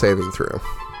 1 death saving throw.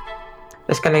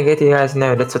 Just gonna get you guys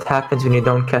know that's what happens when you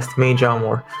don't cast Mage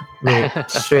Armor. You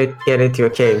straight get into a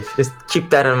cave. Just keep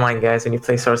that in mind, guys, when you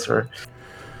play Sorcerer. I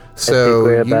So think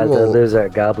we're you about to will, lose our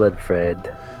goblin friend.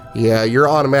 yeah, you're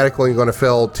automatically going to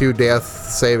fail 2 death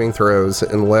saving throws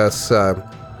unless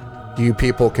you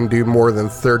people can do more than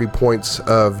 30 points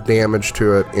of damage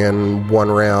to it in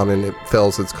 1 round and it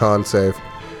fails its con save.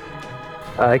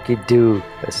 I could do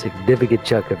a significant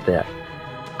chunk of that.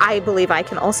 I believe I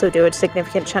can also do a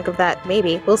significant chunk of that.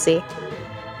 Maybe. We'll see.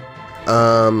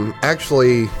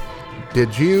 Actually,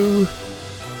 did you...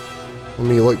 Let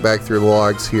me look back through the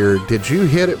logs here. Did you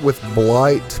hit it with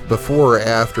blight before or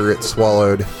after it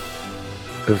swallowed?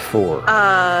 Before.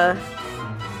 Yeah,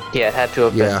 it had to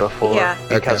have been before. Yeah.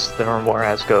 Because the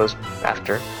Whereas goes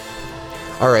after.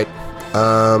 All right.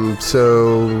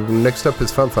 So next up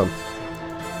is Fum Fum.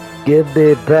 Give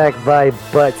me back my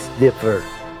butt sniffer.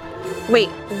 Wait,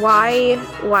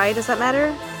 why does that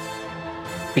matter?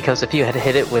 Because if you had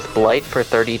hit it with Blight for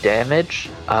 30 damage,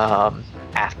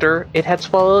 after it had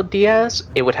swallowed Diaz,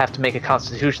 it would have to make a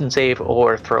Constitution save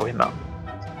or throw him up.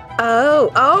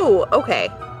 Oh, okay.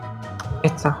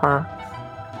 It's a her.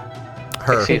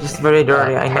 Her. Excuse It's me. very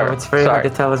dirty. I know. Her. It's very Sorry.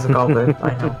 hard to tell as a goblin.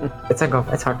 I know. It's a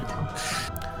goblin. It's hard to tell.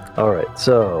 Alright,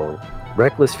 so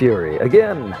Reckless Fury.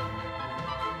 Again.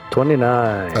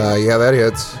 29. Yeah, that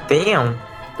hits. Damn.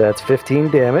 That's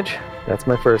 15 damage. That's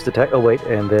my first attack. Oh, wait,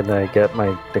 and then I get my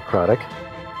necrotic.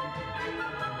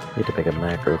 Need to pick up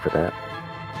macro for that.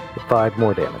 5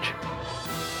 more damage.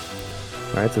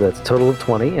 Alright, so that's a total of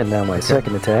 20, and now my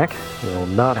second attack will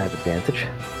not have advantage.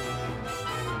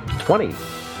 20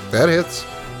 That hits.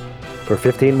 for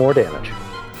 15 more damage.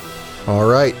 All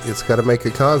right, it's got to make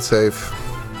a con save.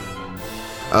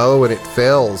 Oh, and it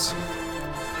fails.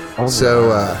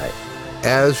 So, Alright.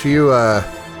 as you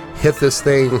hit this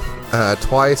thing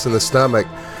twice in the stomach,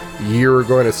 you're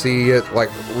going to see it like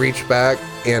reach back,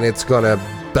 and it's going to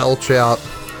belch out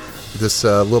this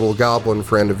little goblin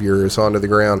friend of yours onto the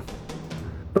ground.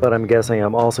 But I'm guessing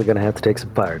I'm also going to have to take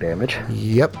some fire damage.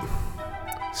 Yep.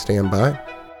 Stand by.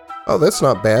 Oh, that's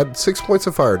not bad. 6 points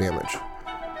of fire damage.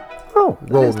 Oh, that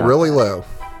is Rolled not really bad. low.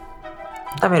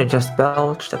 I mean, it just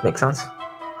belch. That makes sense.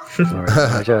 All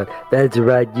right, watch out. That's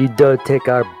right. You don't take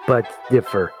our butt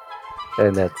sniffer.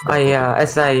 And that's.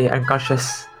 As I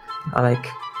unconscious, I like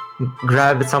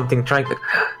grab at something, trying to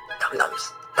num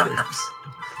nums.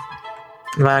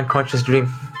 My unconscious dream.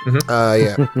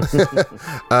 Yeah.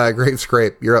 Grave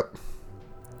Scrape, you're up.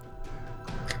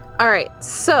 All right,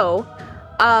 so,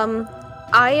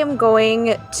 I am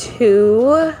going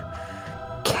to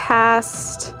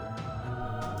cast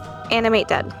Animate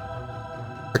Dead.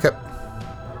 Okay.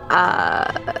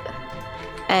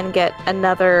 And get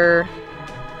another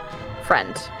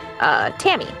friend,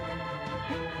 Tammy.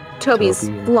 Toby's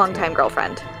Toby and longtime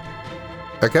girlfriend.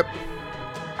 Okay.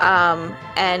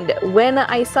 And when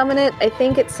I summon it, I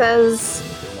think it says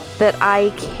that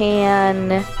I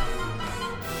can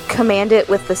command it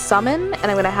with the summon, and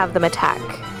I'm going to have them attack.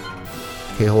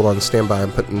 Okay, hold on. Stand by.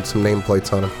 I'm putting some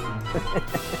nameplates on him.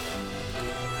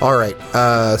 All right.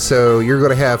 So you're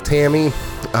going to have Tammy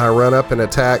run up and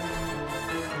attack.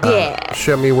 Yeah.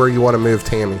 Show me where you want to move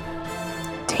Tammy.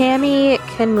 Tammy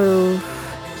can move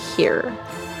here.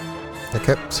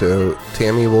 Okay, so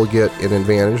Tammy will get an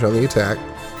advantage on the attack.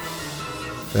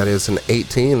 That is an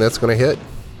 18. That's going to hit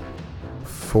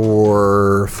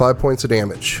for 5 points of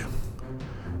damage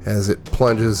as it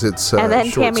plunges its and then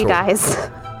short Tammy sword. dies.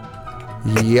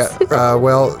 Yeah,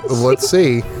 well, let's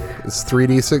see. It's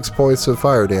 3d6 points of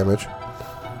fire damage.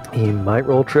 He might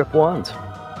roll trip ones.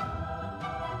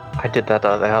 I did that the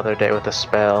other day with a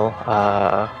spell,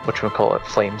 whatchamacallit,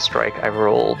 Flame Strike. I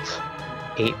rolled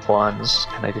 8 ones,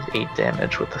 and I did 8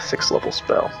 damage with the 6th level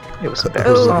spell. It was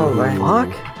embarrassing. Oh, right.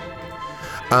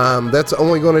 Fuck. That's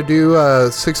only going to do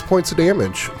 6 points of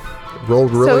damage.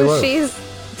 Rolled really low.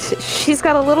 So she's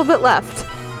got a little bit left.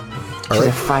 All She's a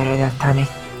right. fighter, that Tammy.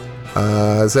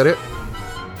 Is that it?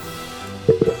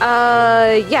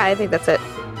 Yeah, I think that's it.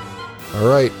 All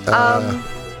right.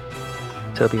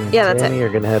 Toby and Yeah, that's Tammy are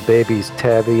going to have babies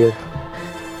Timmy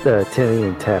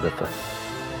and Tabitha.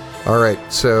 All right.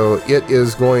 So it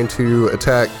is going to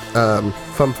attack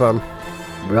Fum Fum.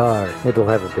 Rar. It'll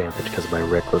have advantage because of my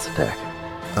reckless attack.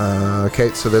 Okay,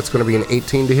 so that's going to be an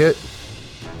 18 to hit.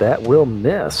 That will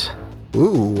miss.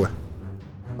 Ooh.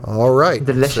 All right.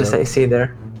 Delicious, so I see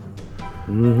there.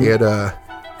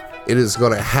 it is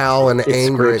going to howl in It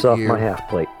anger scrapes at off you. my half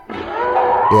plate.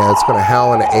 Yeah, it's going to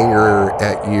howl in anger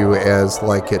at you as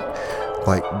it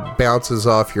bounces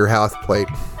off your health plate.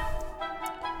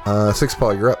 Six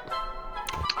Paw, you're up.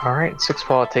 Alright, Six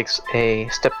Paw takes a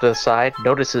step to the side,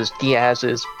 notices Diaz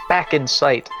is back in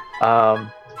sight.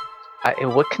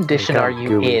 In what condition Got are you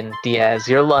gooey. in, Diaz?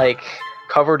 You're like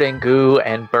covered in goo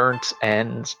and burnt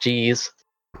and geez.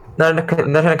 Not in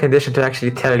a condition to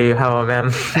actually tell you how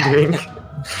I'm doing.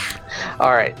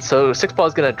 Alright, so Six Paw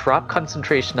is going to drop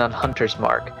concentration on Hunter's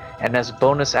Mark, and as a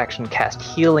bonus action cast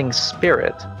Healing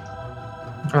Spirit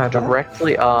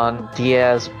directly on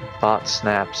Diaz Bot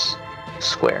Snap's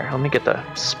square. Let me get the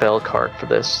spell card for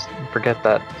this. Forget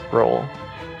that roll.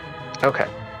 Okay,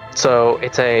 so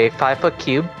it's a 5-foot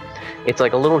cube. It's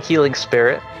like a little healing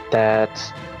spirit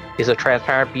that is a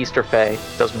transparent beast or fey.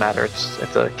 Doesn't matter.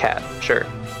 It's a cat. Sure.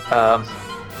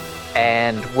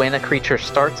 And when a creature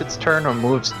starts its turn or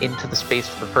moves into the space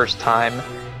for the first time,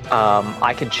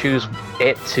 I can choose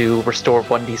it to restore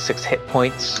 1d6 hit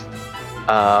points.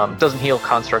 Doesn't heal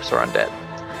constructs or undead.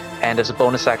 And as a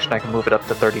bonus action, I can move it up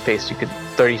to 30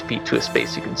 feet to a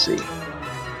space you can see.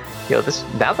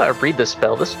 Now that I read this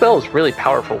spell is really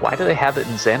powerful. Why do they have it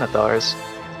in Xanathar's?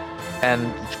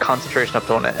 And concentration up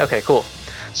to 1. Okay, cool.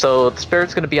 So the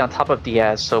spirit's going to be on top of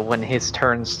Diaz, so when his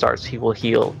turn starts, he will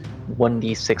heal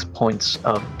 1d6 points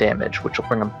of damage, which will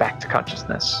bring him back to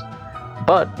consciousness.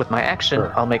 But with my action,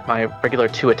 I'll make my regular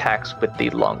 2 attacks with the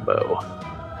longbow.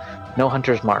 No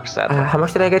hunter's mark, sadly. How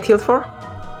much did I get healed for?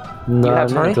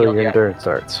 Not until your endurance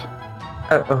starts.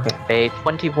 Oh, okay. A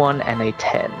 21 and a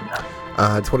 10.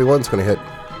 21's going to hit.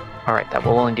 Alright, that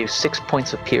will only do 6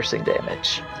 points of piercing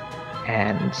damage.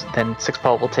 And then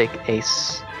Sixpaw will take a...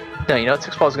 No, you know what?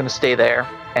 Sixpaw is going to stay there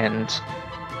and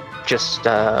just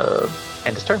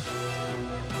end his turn.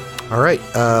 Alright,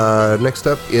 next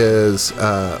up is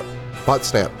Bot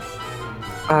Snap.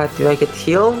 Do I get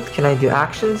healed? Can I do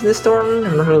actions this turn?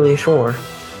 I'm not really sure.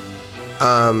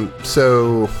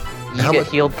 So... You get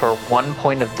healed for 1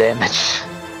 point of damage.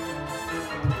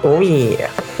 Oh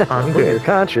yeah. I'm You're good.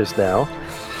 conscious now.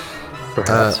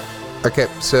 Perhaps. Okay,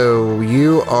 so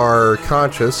you are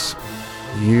conscious.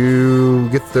 You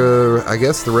get the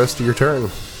rest of your turn.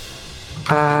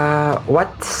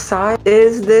 What size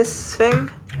is this thing?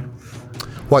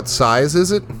 What size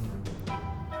is it?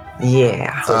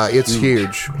 Yeah. It's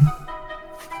huge.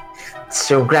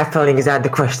 So grappling is out the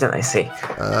question, I see.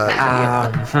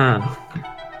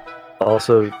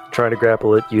 Also, trying to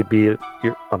grapple it, you're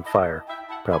on fire,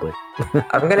 probably.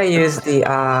 I'm gonna use the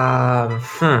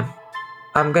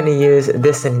I'm gonna use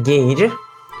disengage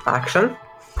action.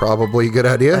 Probably a good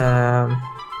idea. I'm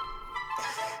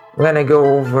gonna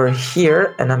go over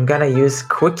here and I'm gonna use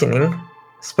quickening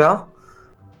spell.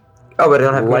 Oh, but I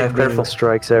don't have Lightning careful.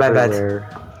 strikes My everywhere.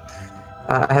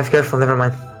 bad. I have careful. Never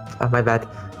mind. My bad.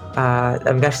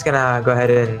 I'm just gonna go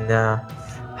ahead and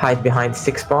hide behind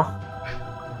Sixpaw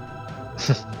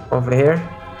over here.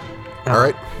 All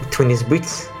right. Between his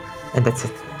boots, and that's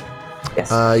it.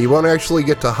 Yes. You won't actually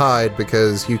get to hide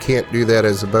because you can't do that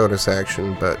as a bonus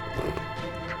action, but...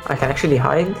 I can actually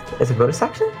hide as a bonus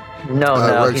action? No,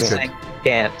 Rogue's he's good. saying you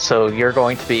can't, so you're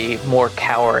going to be more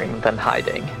cowering than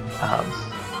hiding.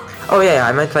 Oh yeah,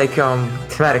 I meant like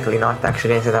thematically, not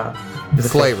actually as a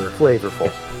Flavor.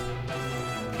 Flavorful.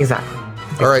 Exactly.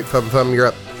 All right, Thumb, you're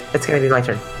up. It's gonna be my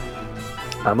turn.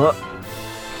 I'm up.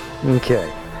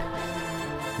 Okay.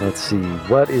 Let's see.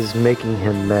 What is making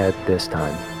him mad this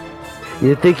time?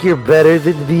 You think you're better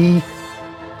than me?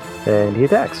 And he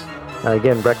attacks.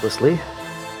 Again, recklessly.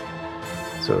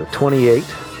 So 28,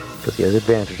 because he has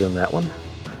advantage on that one.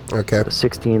 Okay. So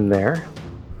 16 there.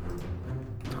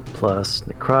 Plus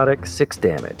necrotic, 6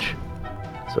 damage.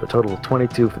 So a total of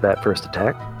 22 for that first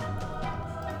attack.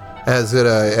 As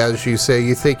you say,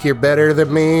 you think you're better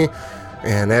than me,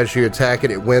 and as you attack it,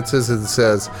 it winces and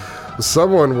says,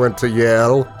 "Someone went to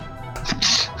Yale."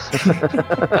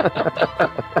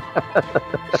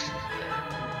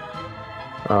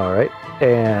 Alright,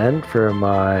 and for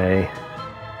my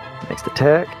next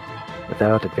attack,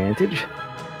 without advantage.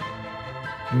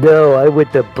 No, I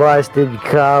went to Boston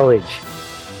College.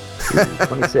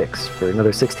 26 for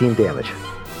another 16 damage.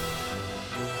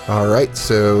 All right,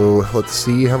 so let's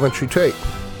see how much you take.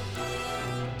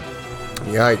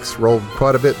 Yikes, rolled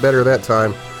quite a bit better that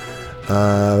time.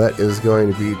 That is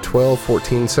going to be 12,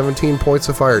 14, 17 points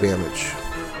of fire damage.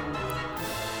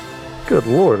 Good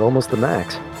lord, almost the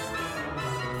max.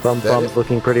 Thumb's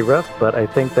looking pretty rough, but I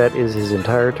think that is his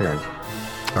entire turn.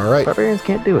 All right. Barbarians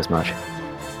can't do as much.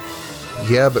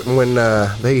 Yeah, but when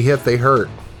they hit, they hurt.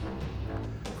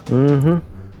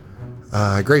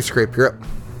 Gravescrape, you're up.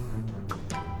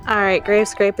 Alright,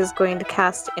 Gravescrape is going to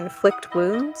cast Inflict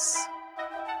Wounds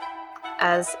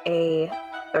as a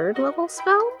 3rd level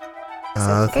spell?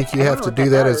 I think you have to do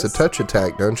that as a touch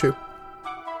attack, don't you?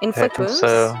 Inflict Wounds?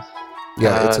 So,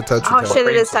 Yeah, it's a touch Oh attack. shit,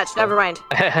 it is touch. Never mind.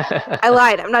 I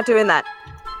lied. I'm not doing that.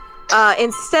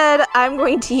 Instead, I'm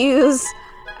going to use...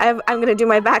 I'm going to do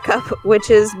my backup, which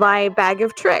is my Bag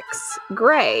of Tricks.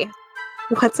 Gray.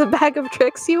 What's a Bag of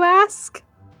Tricks, you ask?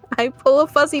 I pull a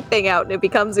fuzzy thing out and it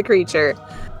becomes a creature.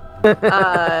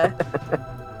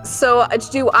 So,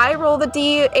 do I roll the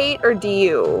D8 or do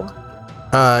you?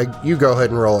 You go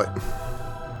ahead and roll it.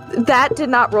 That did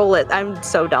not roll it. I'm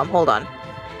so dumb. Hold on.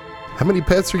 How many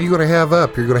pets are you going to have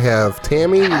up? You're going to have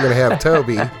Tammy, you're going to have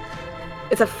Toby.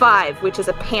 It's a 5, which is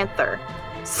a panther.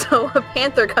 So a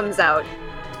panther comes out.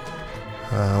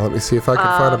 Let me see if I can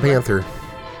find a panther.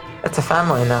 It's a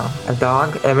family now. A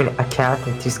dog, a cat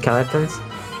and 2 skeletons.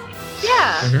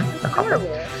 Yeah. Adorable.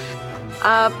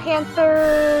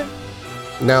 Panther.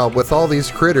 Now, with all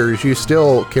these critters, you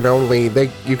still can only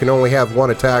have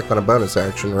 1 attack on a bonus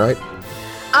action, right?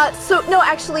 So no,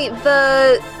 actually,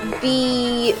 the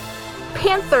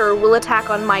panther will attack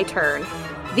on my turn.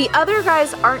 The other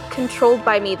guys aren't controlled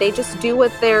by me. They just do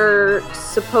what they're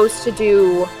supposed to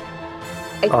do.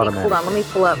 I think. Hold on, let me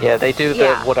pull up. Yeah, they do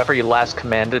whatever you last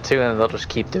commanded to, and they'll just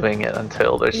keep doing it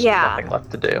until there's nothing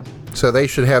left to do. So they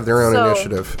should have their own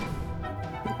initiative.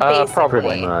 Probably.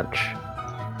 Pretty much.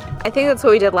 I think that's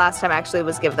what we did last time, actually,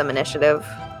 was give them initiative.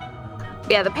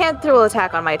 Yeah, the panther will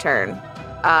attack on my turn.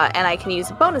 And I can use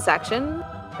a bonus action.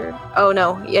 Oh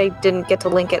no, I didn't get to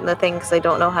link it in the thing because I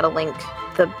don't know how to link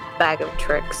the bag of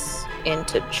tricks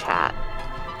into chat.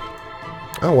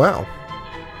 Oh, wow.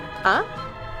 Huh?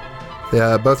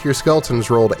 Yeah, both your skeletons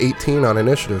rolled 18 on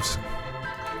initiatives.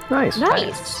 Nice.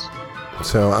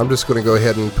 So I'm just going to go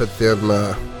ahead and put them.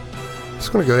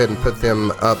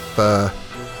 Up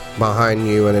behind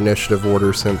you in initiative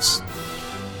order, since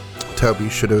Toby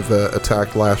should have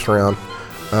attacked last round.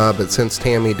 But since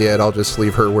Tammy did, I'll just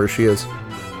leave her where she is.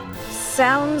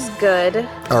 Sounds good.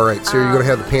 All right. So you're going to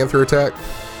have the panther attack?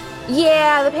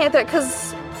 Yeah, the panther,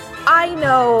 because I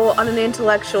know on an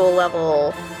intellectual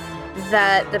level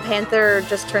that the panther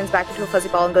just turns back into a fuzzy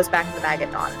ball and goes back in the bag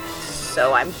at dawn.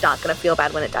 So I'm not going to feel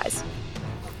bad when it dies.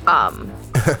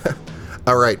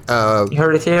 All right. You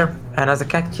heard it here. Anna's a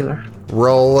cat killer.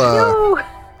 Roll. No!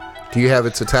 Do you have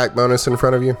its attack bonus in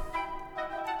front of you?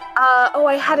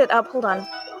 I had it up. Hold on.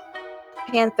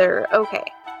 Panther. Okay.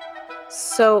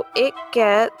 So it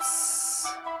gets...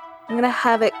 I'm going to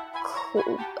have it...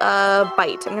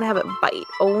 bite. I'm going to have it bite.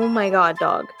 Oh my god,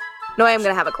 dog. No, I am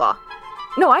going to have it claw.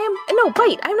 No,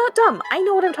 bite. I'm not dumb. I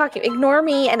know what I'm talking about. Ignore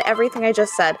me and everything I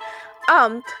just said.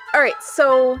 Alright,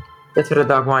 so... That's what the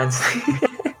dog whines.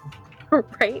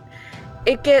 Right?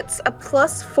 It gets a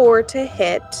 +4 to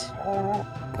hit.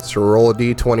 So roll a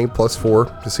d20 plus 4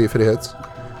 to see if it hits.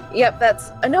 Yep,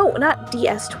 that's... no, not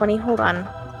DS20. Hold on.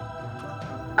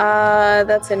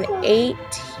 That's an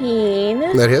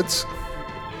 18. That hits.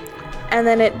 And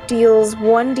then it deals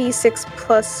 1d6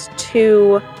 plus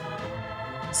 2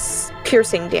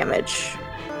 piercing damage.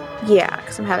 Yeah,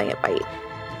 because I'm having it bite.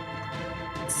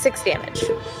 6 damage.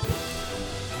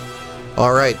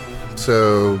 All right.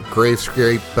 So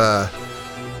Gravescrape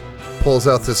pulls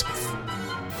out this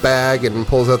bag and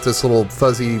pulls out this little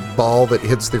fuzzy ball that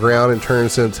hits the ground and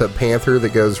turns into a panther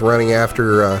that goes running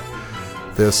after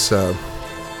this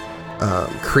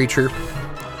creature,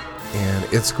 and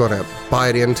it's going to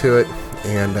bite into it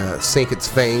and sink its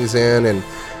fangs in, and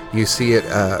you see it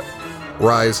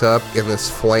rise up and this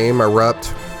flame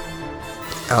erupt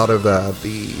out of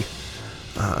the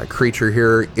creature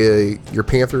here. Your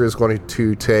panther is going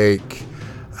to take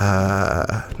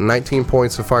 19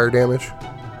 points of fire damage.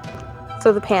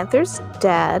 So the panther's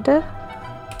dead.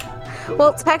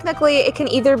 Well, technically, it can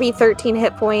either be 13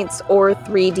 hit points or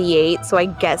 3d8, so I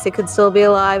guess it could still be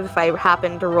alive if I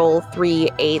happen to roll 3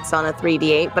 8s on a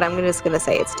 3d8, but I'm just going to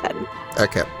say it's 10.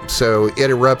 Okay, so it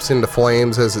erupts into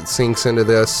flames as it sinks into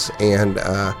this and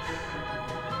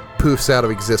poofs out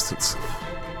of existence.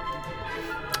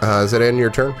 Is that end your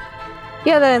turn?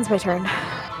 Yeah, that ends my turn.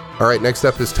 All right, next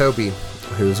up is Toby,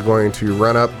 who's going to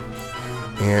run up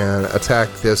and attack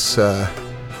this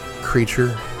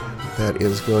creature. That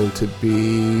is going to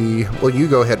be... Well, you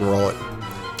go ahead and roll it.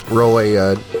 Roll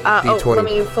a d20. Let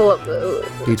me pull up...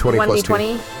 d20 1 plus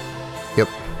d20? 2. Yep.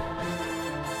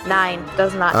 9.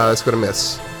 Does not It's going to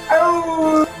miss.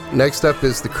 Oh! Next up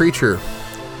is the creature.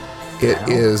 It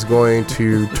is going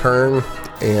to turn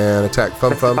and attack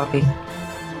Fum Fum.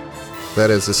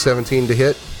 That is a 17 to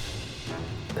hit.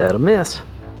 That'll miss.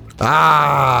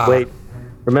 Ah! Wait.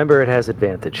 Remember, it has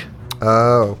advantage.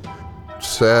 Oh.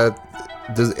 So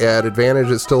at advantage,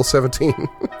 it's still 17.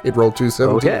 It rolled 2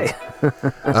 17s. Okay.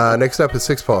 Next up is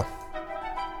Sixpaw.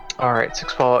 Alright,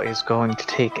 Sixpaw is going to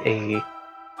take a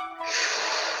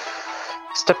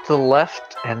step to the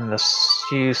left and a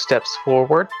few steps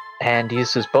forward and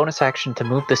use his bonus action to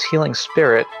move this healing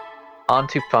spirit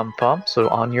onto Fum Fum. So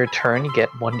on your turn, you get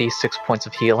 1d6 points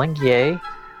of healing. Yay.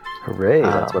 Hooray,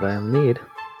 that's what I need.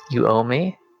 You owe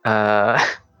me. I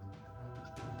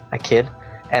kid.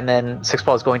 And then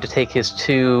Sixpaw is going to take his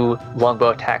 2 longbow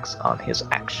attacks on his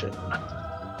action.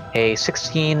 A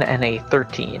 16 and a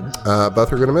 13.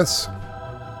 Both are going to miss.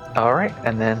 Alright,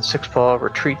 and then Sixpaw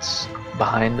retreats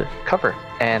behind cover.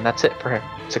 And that's it for him,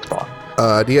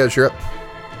 Sixpaw. Diaz, you're up.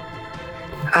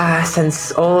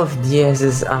 Since all of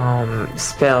Diaz's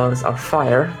spells are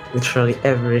fire, literally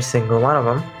every single one of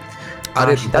them. I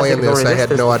didn't plan this. I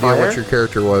had no idea what your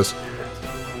character was.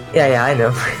 Yeah, I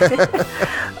know.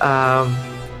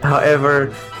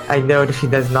 However, I know that she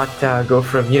does not go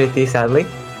for immunity, sadly.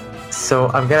 So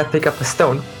I'm gonna pick up a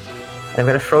stone. I'm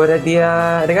gonna throw it at the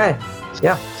guy.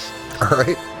 Yeah. All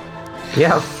right.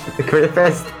 Yeah, the crit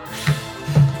fest.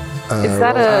 Is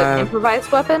that an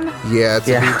improvised weapon? Yeah, it's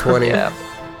a D20 Yeah.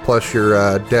 plus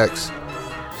your dex.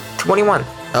 21.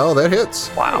 Oh, that hits.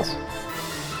 Wow.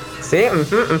 See?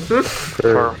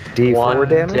 For D4 1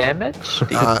 damage?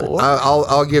 D4.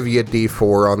 I'll give you a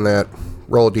D4 on that.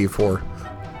 Roll a D4.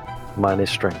 Minus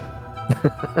strength.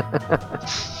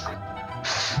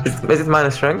 Is it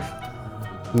minus strength?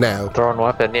 No. Thrown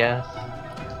weapon, yeah.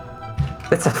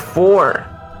 It's a 4.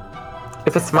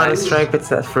 If it's minus strength, it's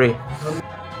a 3.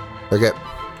 Okay.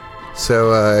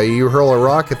 So you hurl a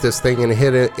rock at this thing and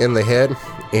hit it in the head,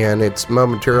 and it's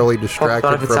momentarily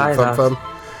distracted from Fum Fum,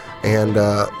 and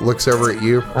looks over at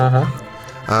you.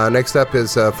 Next up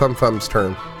is Fum Fum's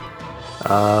turn.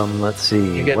 Let's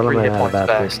see. You get what am 3 I hit at points about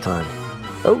back. this time?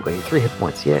 Oh, wait, 3 hit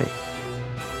points. Yay.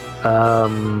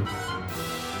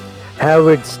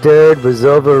 Howard Stern was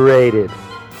overrated.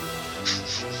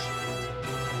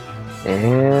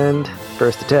 And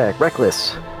first attack,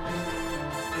 Reckless.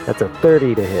 That's a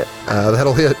 30 to hit.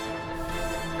 That'll hit.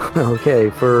 Okay,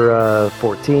 for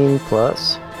 14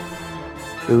 plus.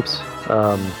 Oops.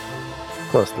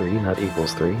 Plus 3, not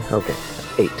equals 3. Okay,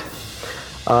 8.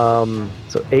 So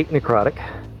 8 necrotic.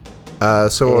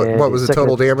 So And what was the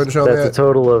total damage on That's that? a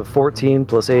total of 14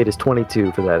 plus 8 is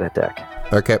 22 for that attack.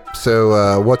 Okay,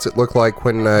 so what's it look like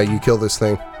when you kill this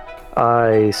thing?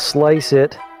 I slice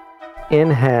it in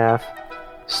half,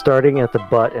 starting at the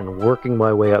butt and working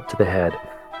my way up to the head.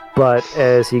 But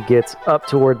as he gets up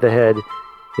toward the head,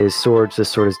 his sword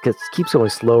just sort of keeps going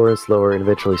slower and slower and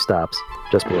eventually stops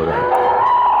just below the head.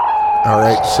 All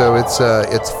right, so its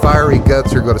fiery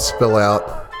guts are going to spill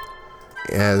out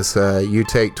as you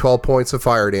take 12 points of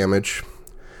fire damage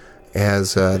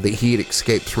as the heat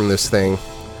escapes from this thing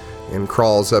and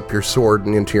crawls up your sword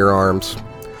and into your arms.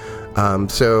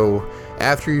 So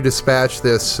after you dispatch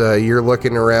this, you're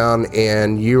looking around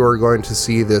and you are going to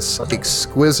see this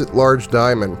exquisite large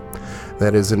diamond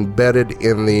that is embedded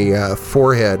in the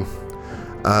forehead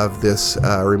of this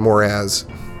Remoraz,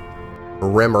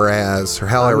 or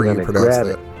however you pronounce grab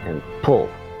that. it and pull.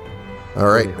 All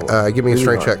right, give me a Really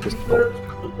strength hard, check. just pull.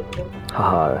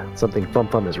 Haha, something Fum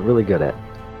Fum is really good at.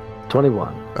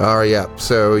 21. All right, yeah.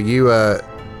 So you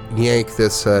yank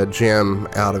this gem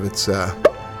out of its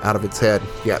head.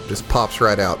 Yeah, just pops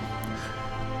right out.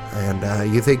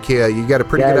 And you think you got a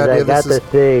pretty good idea. I got the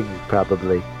thing,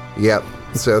 probably. Yep.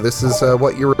 So this is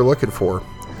what you were looking for.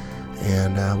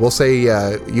 And we'll say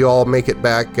you all make it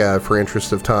back for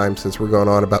interest of time, since we're going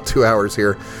on about 2 hours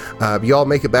here. You all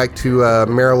make it back to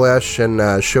Marilesh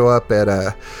and show up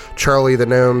at Charlie the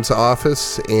Gnome's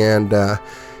office, and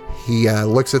he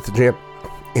looks at the gem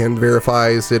and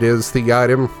verifies it is the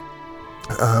item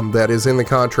that is in the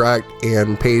contract,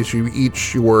 and pays you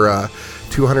each your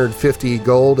 250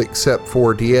 gold, except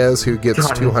for Diaz, who gets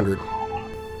 200.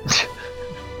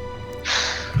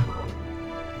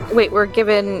 Wait, we're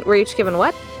each given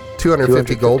what?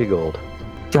 250 gold.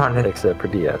 200. Except for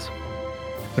Diaz.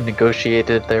 Who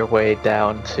negotiated their way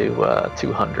down to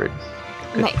 200.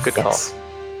 Nice. Good call. Yes.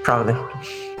 Probably.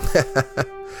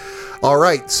 All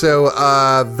right, so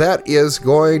that is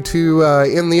going to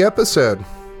end the episode.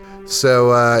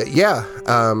 So, I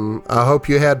hope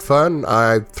you had fun.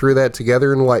 I threw that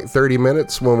together in like 30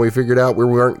 minutes when we figured out we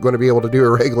weren't going to be able to do a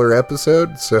regular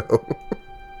episode. So,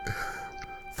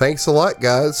 thanks a lot,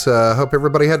 guys. Hope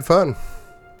everybody had fun.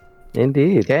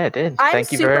 Indeed. Yeah, it did.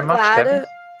 Thank you very much, Kevin.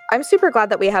 I'm super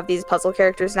glad that we have these puzzle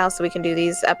characters now, so we can do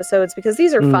these episodes, because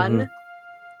these are fun.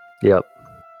 Yep.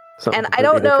 Something And I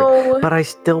don't completely different. know... But I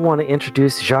still want to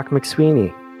introduce Jacques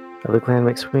McSweeney of the Clan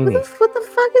McSweeney. What the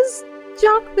fuck is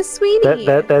Jacques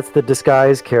McSweeney? That's the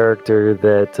disguise character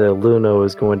that Luno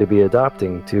is going to be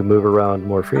adopting to move around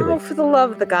more freely. Oh, for the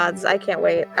love of the gods. I can't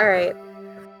wait. All right.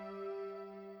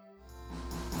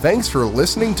 Thanks for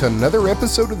listening to another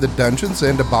episode of the Dungeons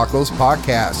and Debacles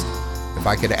podcast. If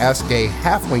I could ask a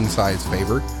halfling-sized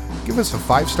favor, give us a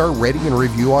 5-star rating and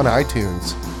review on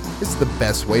iTunes. It's the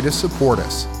best way to support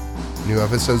us. New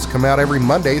episodes come out every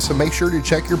Monday, so make sure to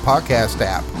check your podcast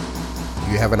app.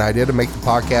 Do you have an idea to make the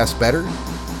podcast better?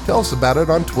 Tell us about it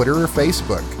on Twitter or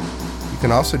Facebook. You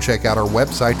can also check out our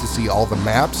website to see all the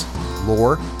maps,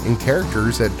 lore, and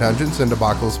characters at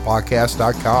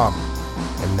dungeonsanddebacklespodcast.com.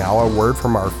 And now a word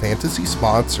from our fantasy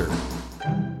sponsor.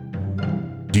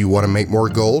 Do you want to make more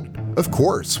gold? Of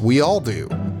course, we all do.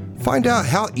 Find out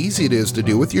how easy it is to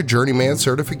do with your Journeyman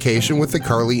certification with the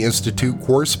Carly Institute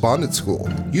Correspondence School.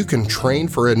 You can train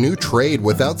for a new trade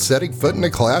without setting foot in a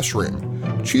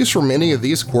classroom. Choose from any of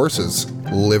these courses: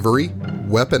 livery,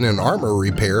 weapon and armor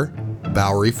repair,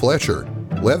 Bowery Fletcher,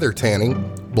 leather tanning,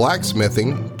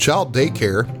 blacksmithing, child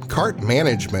daycare, cart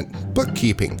management,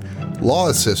 bookkeeping, law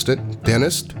assistant,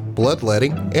 dentist,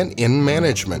 bloodletting, and inn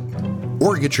management.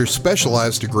 Or get your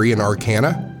specialized degree in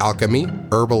arcana, alchemy,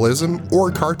 herbalism,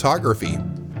 or cartography.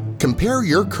 Compare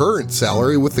your current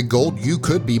salary with the gold you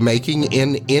could be making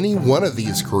in any one of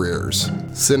these careers.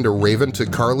 Send a raven to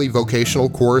Carly Vocational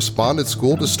Correspondence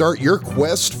School to start your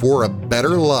quest for a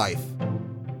better life.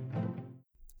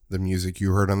 The music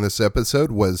you heard on this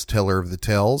episode was Teller of the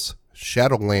Tales,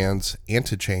 Shadowlands,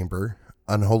 Antechamber,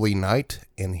 Unholy Night,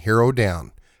 and Hero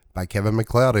Down by Kevin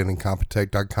MacLeod and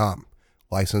Incompetech.com.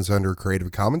 Licensed under Creative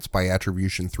Commons by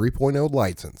Attribution 3.0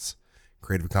 license.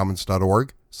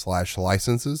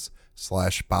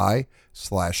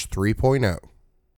 CreativeCommons.org/licenses/by/3.0.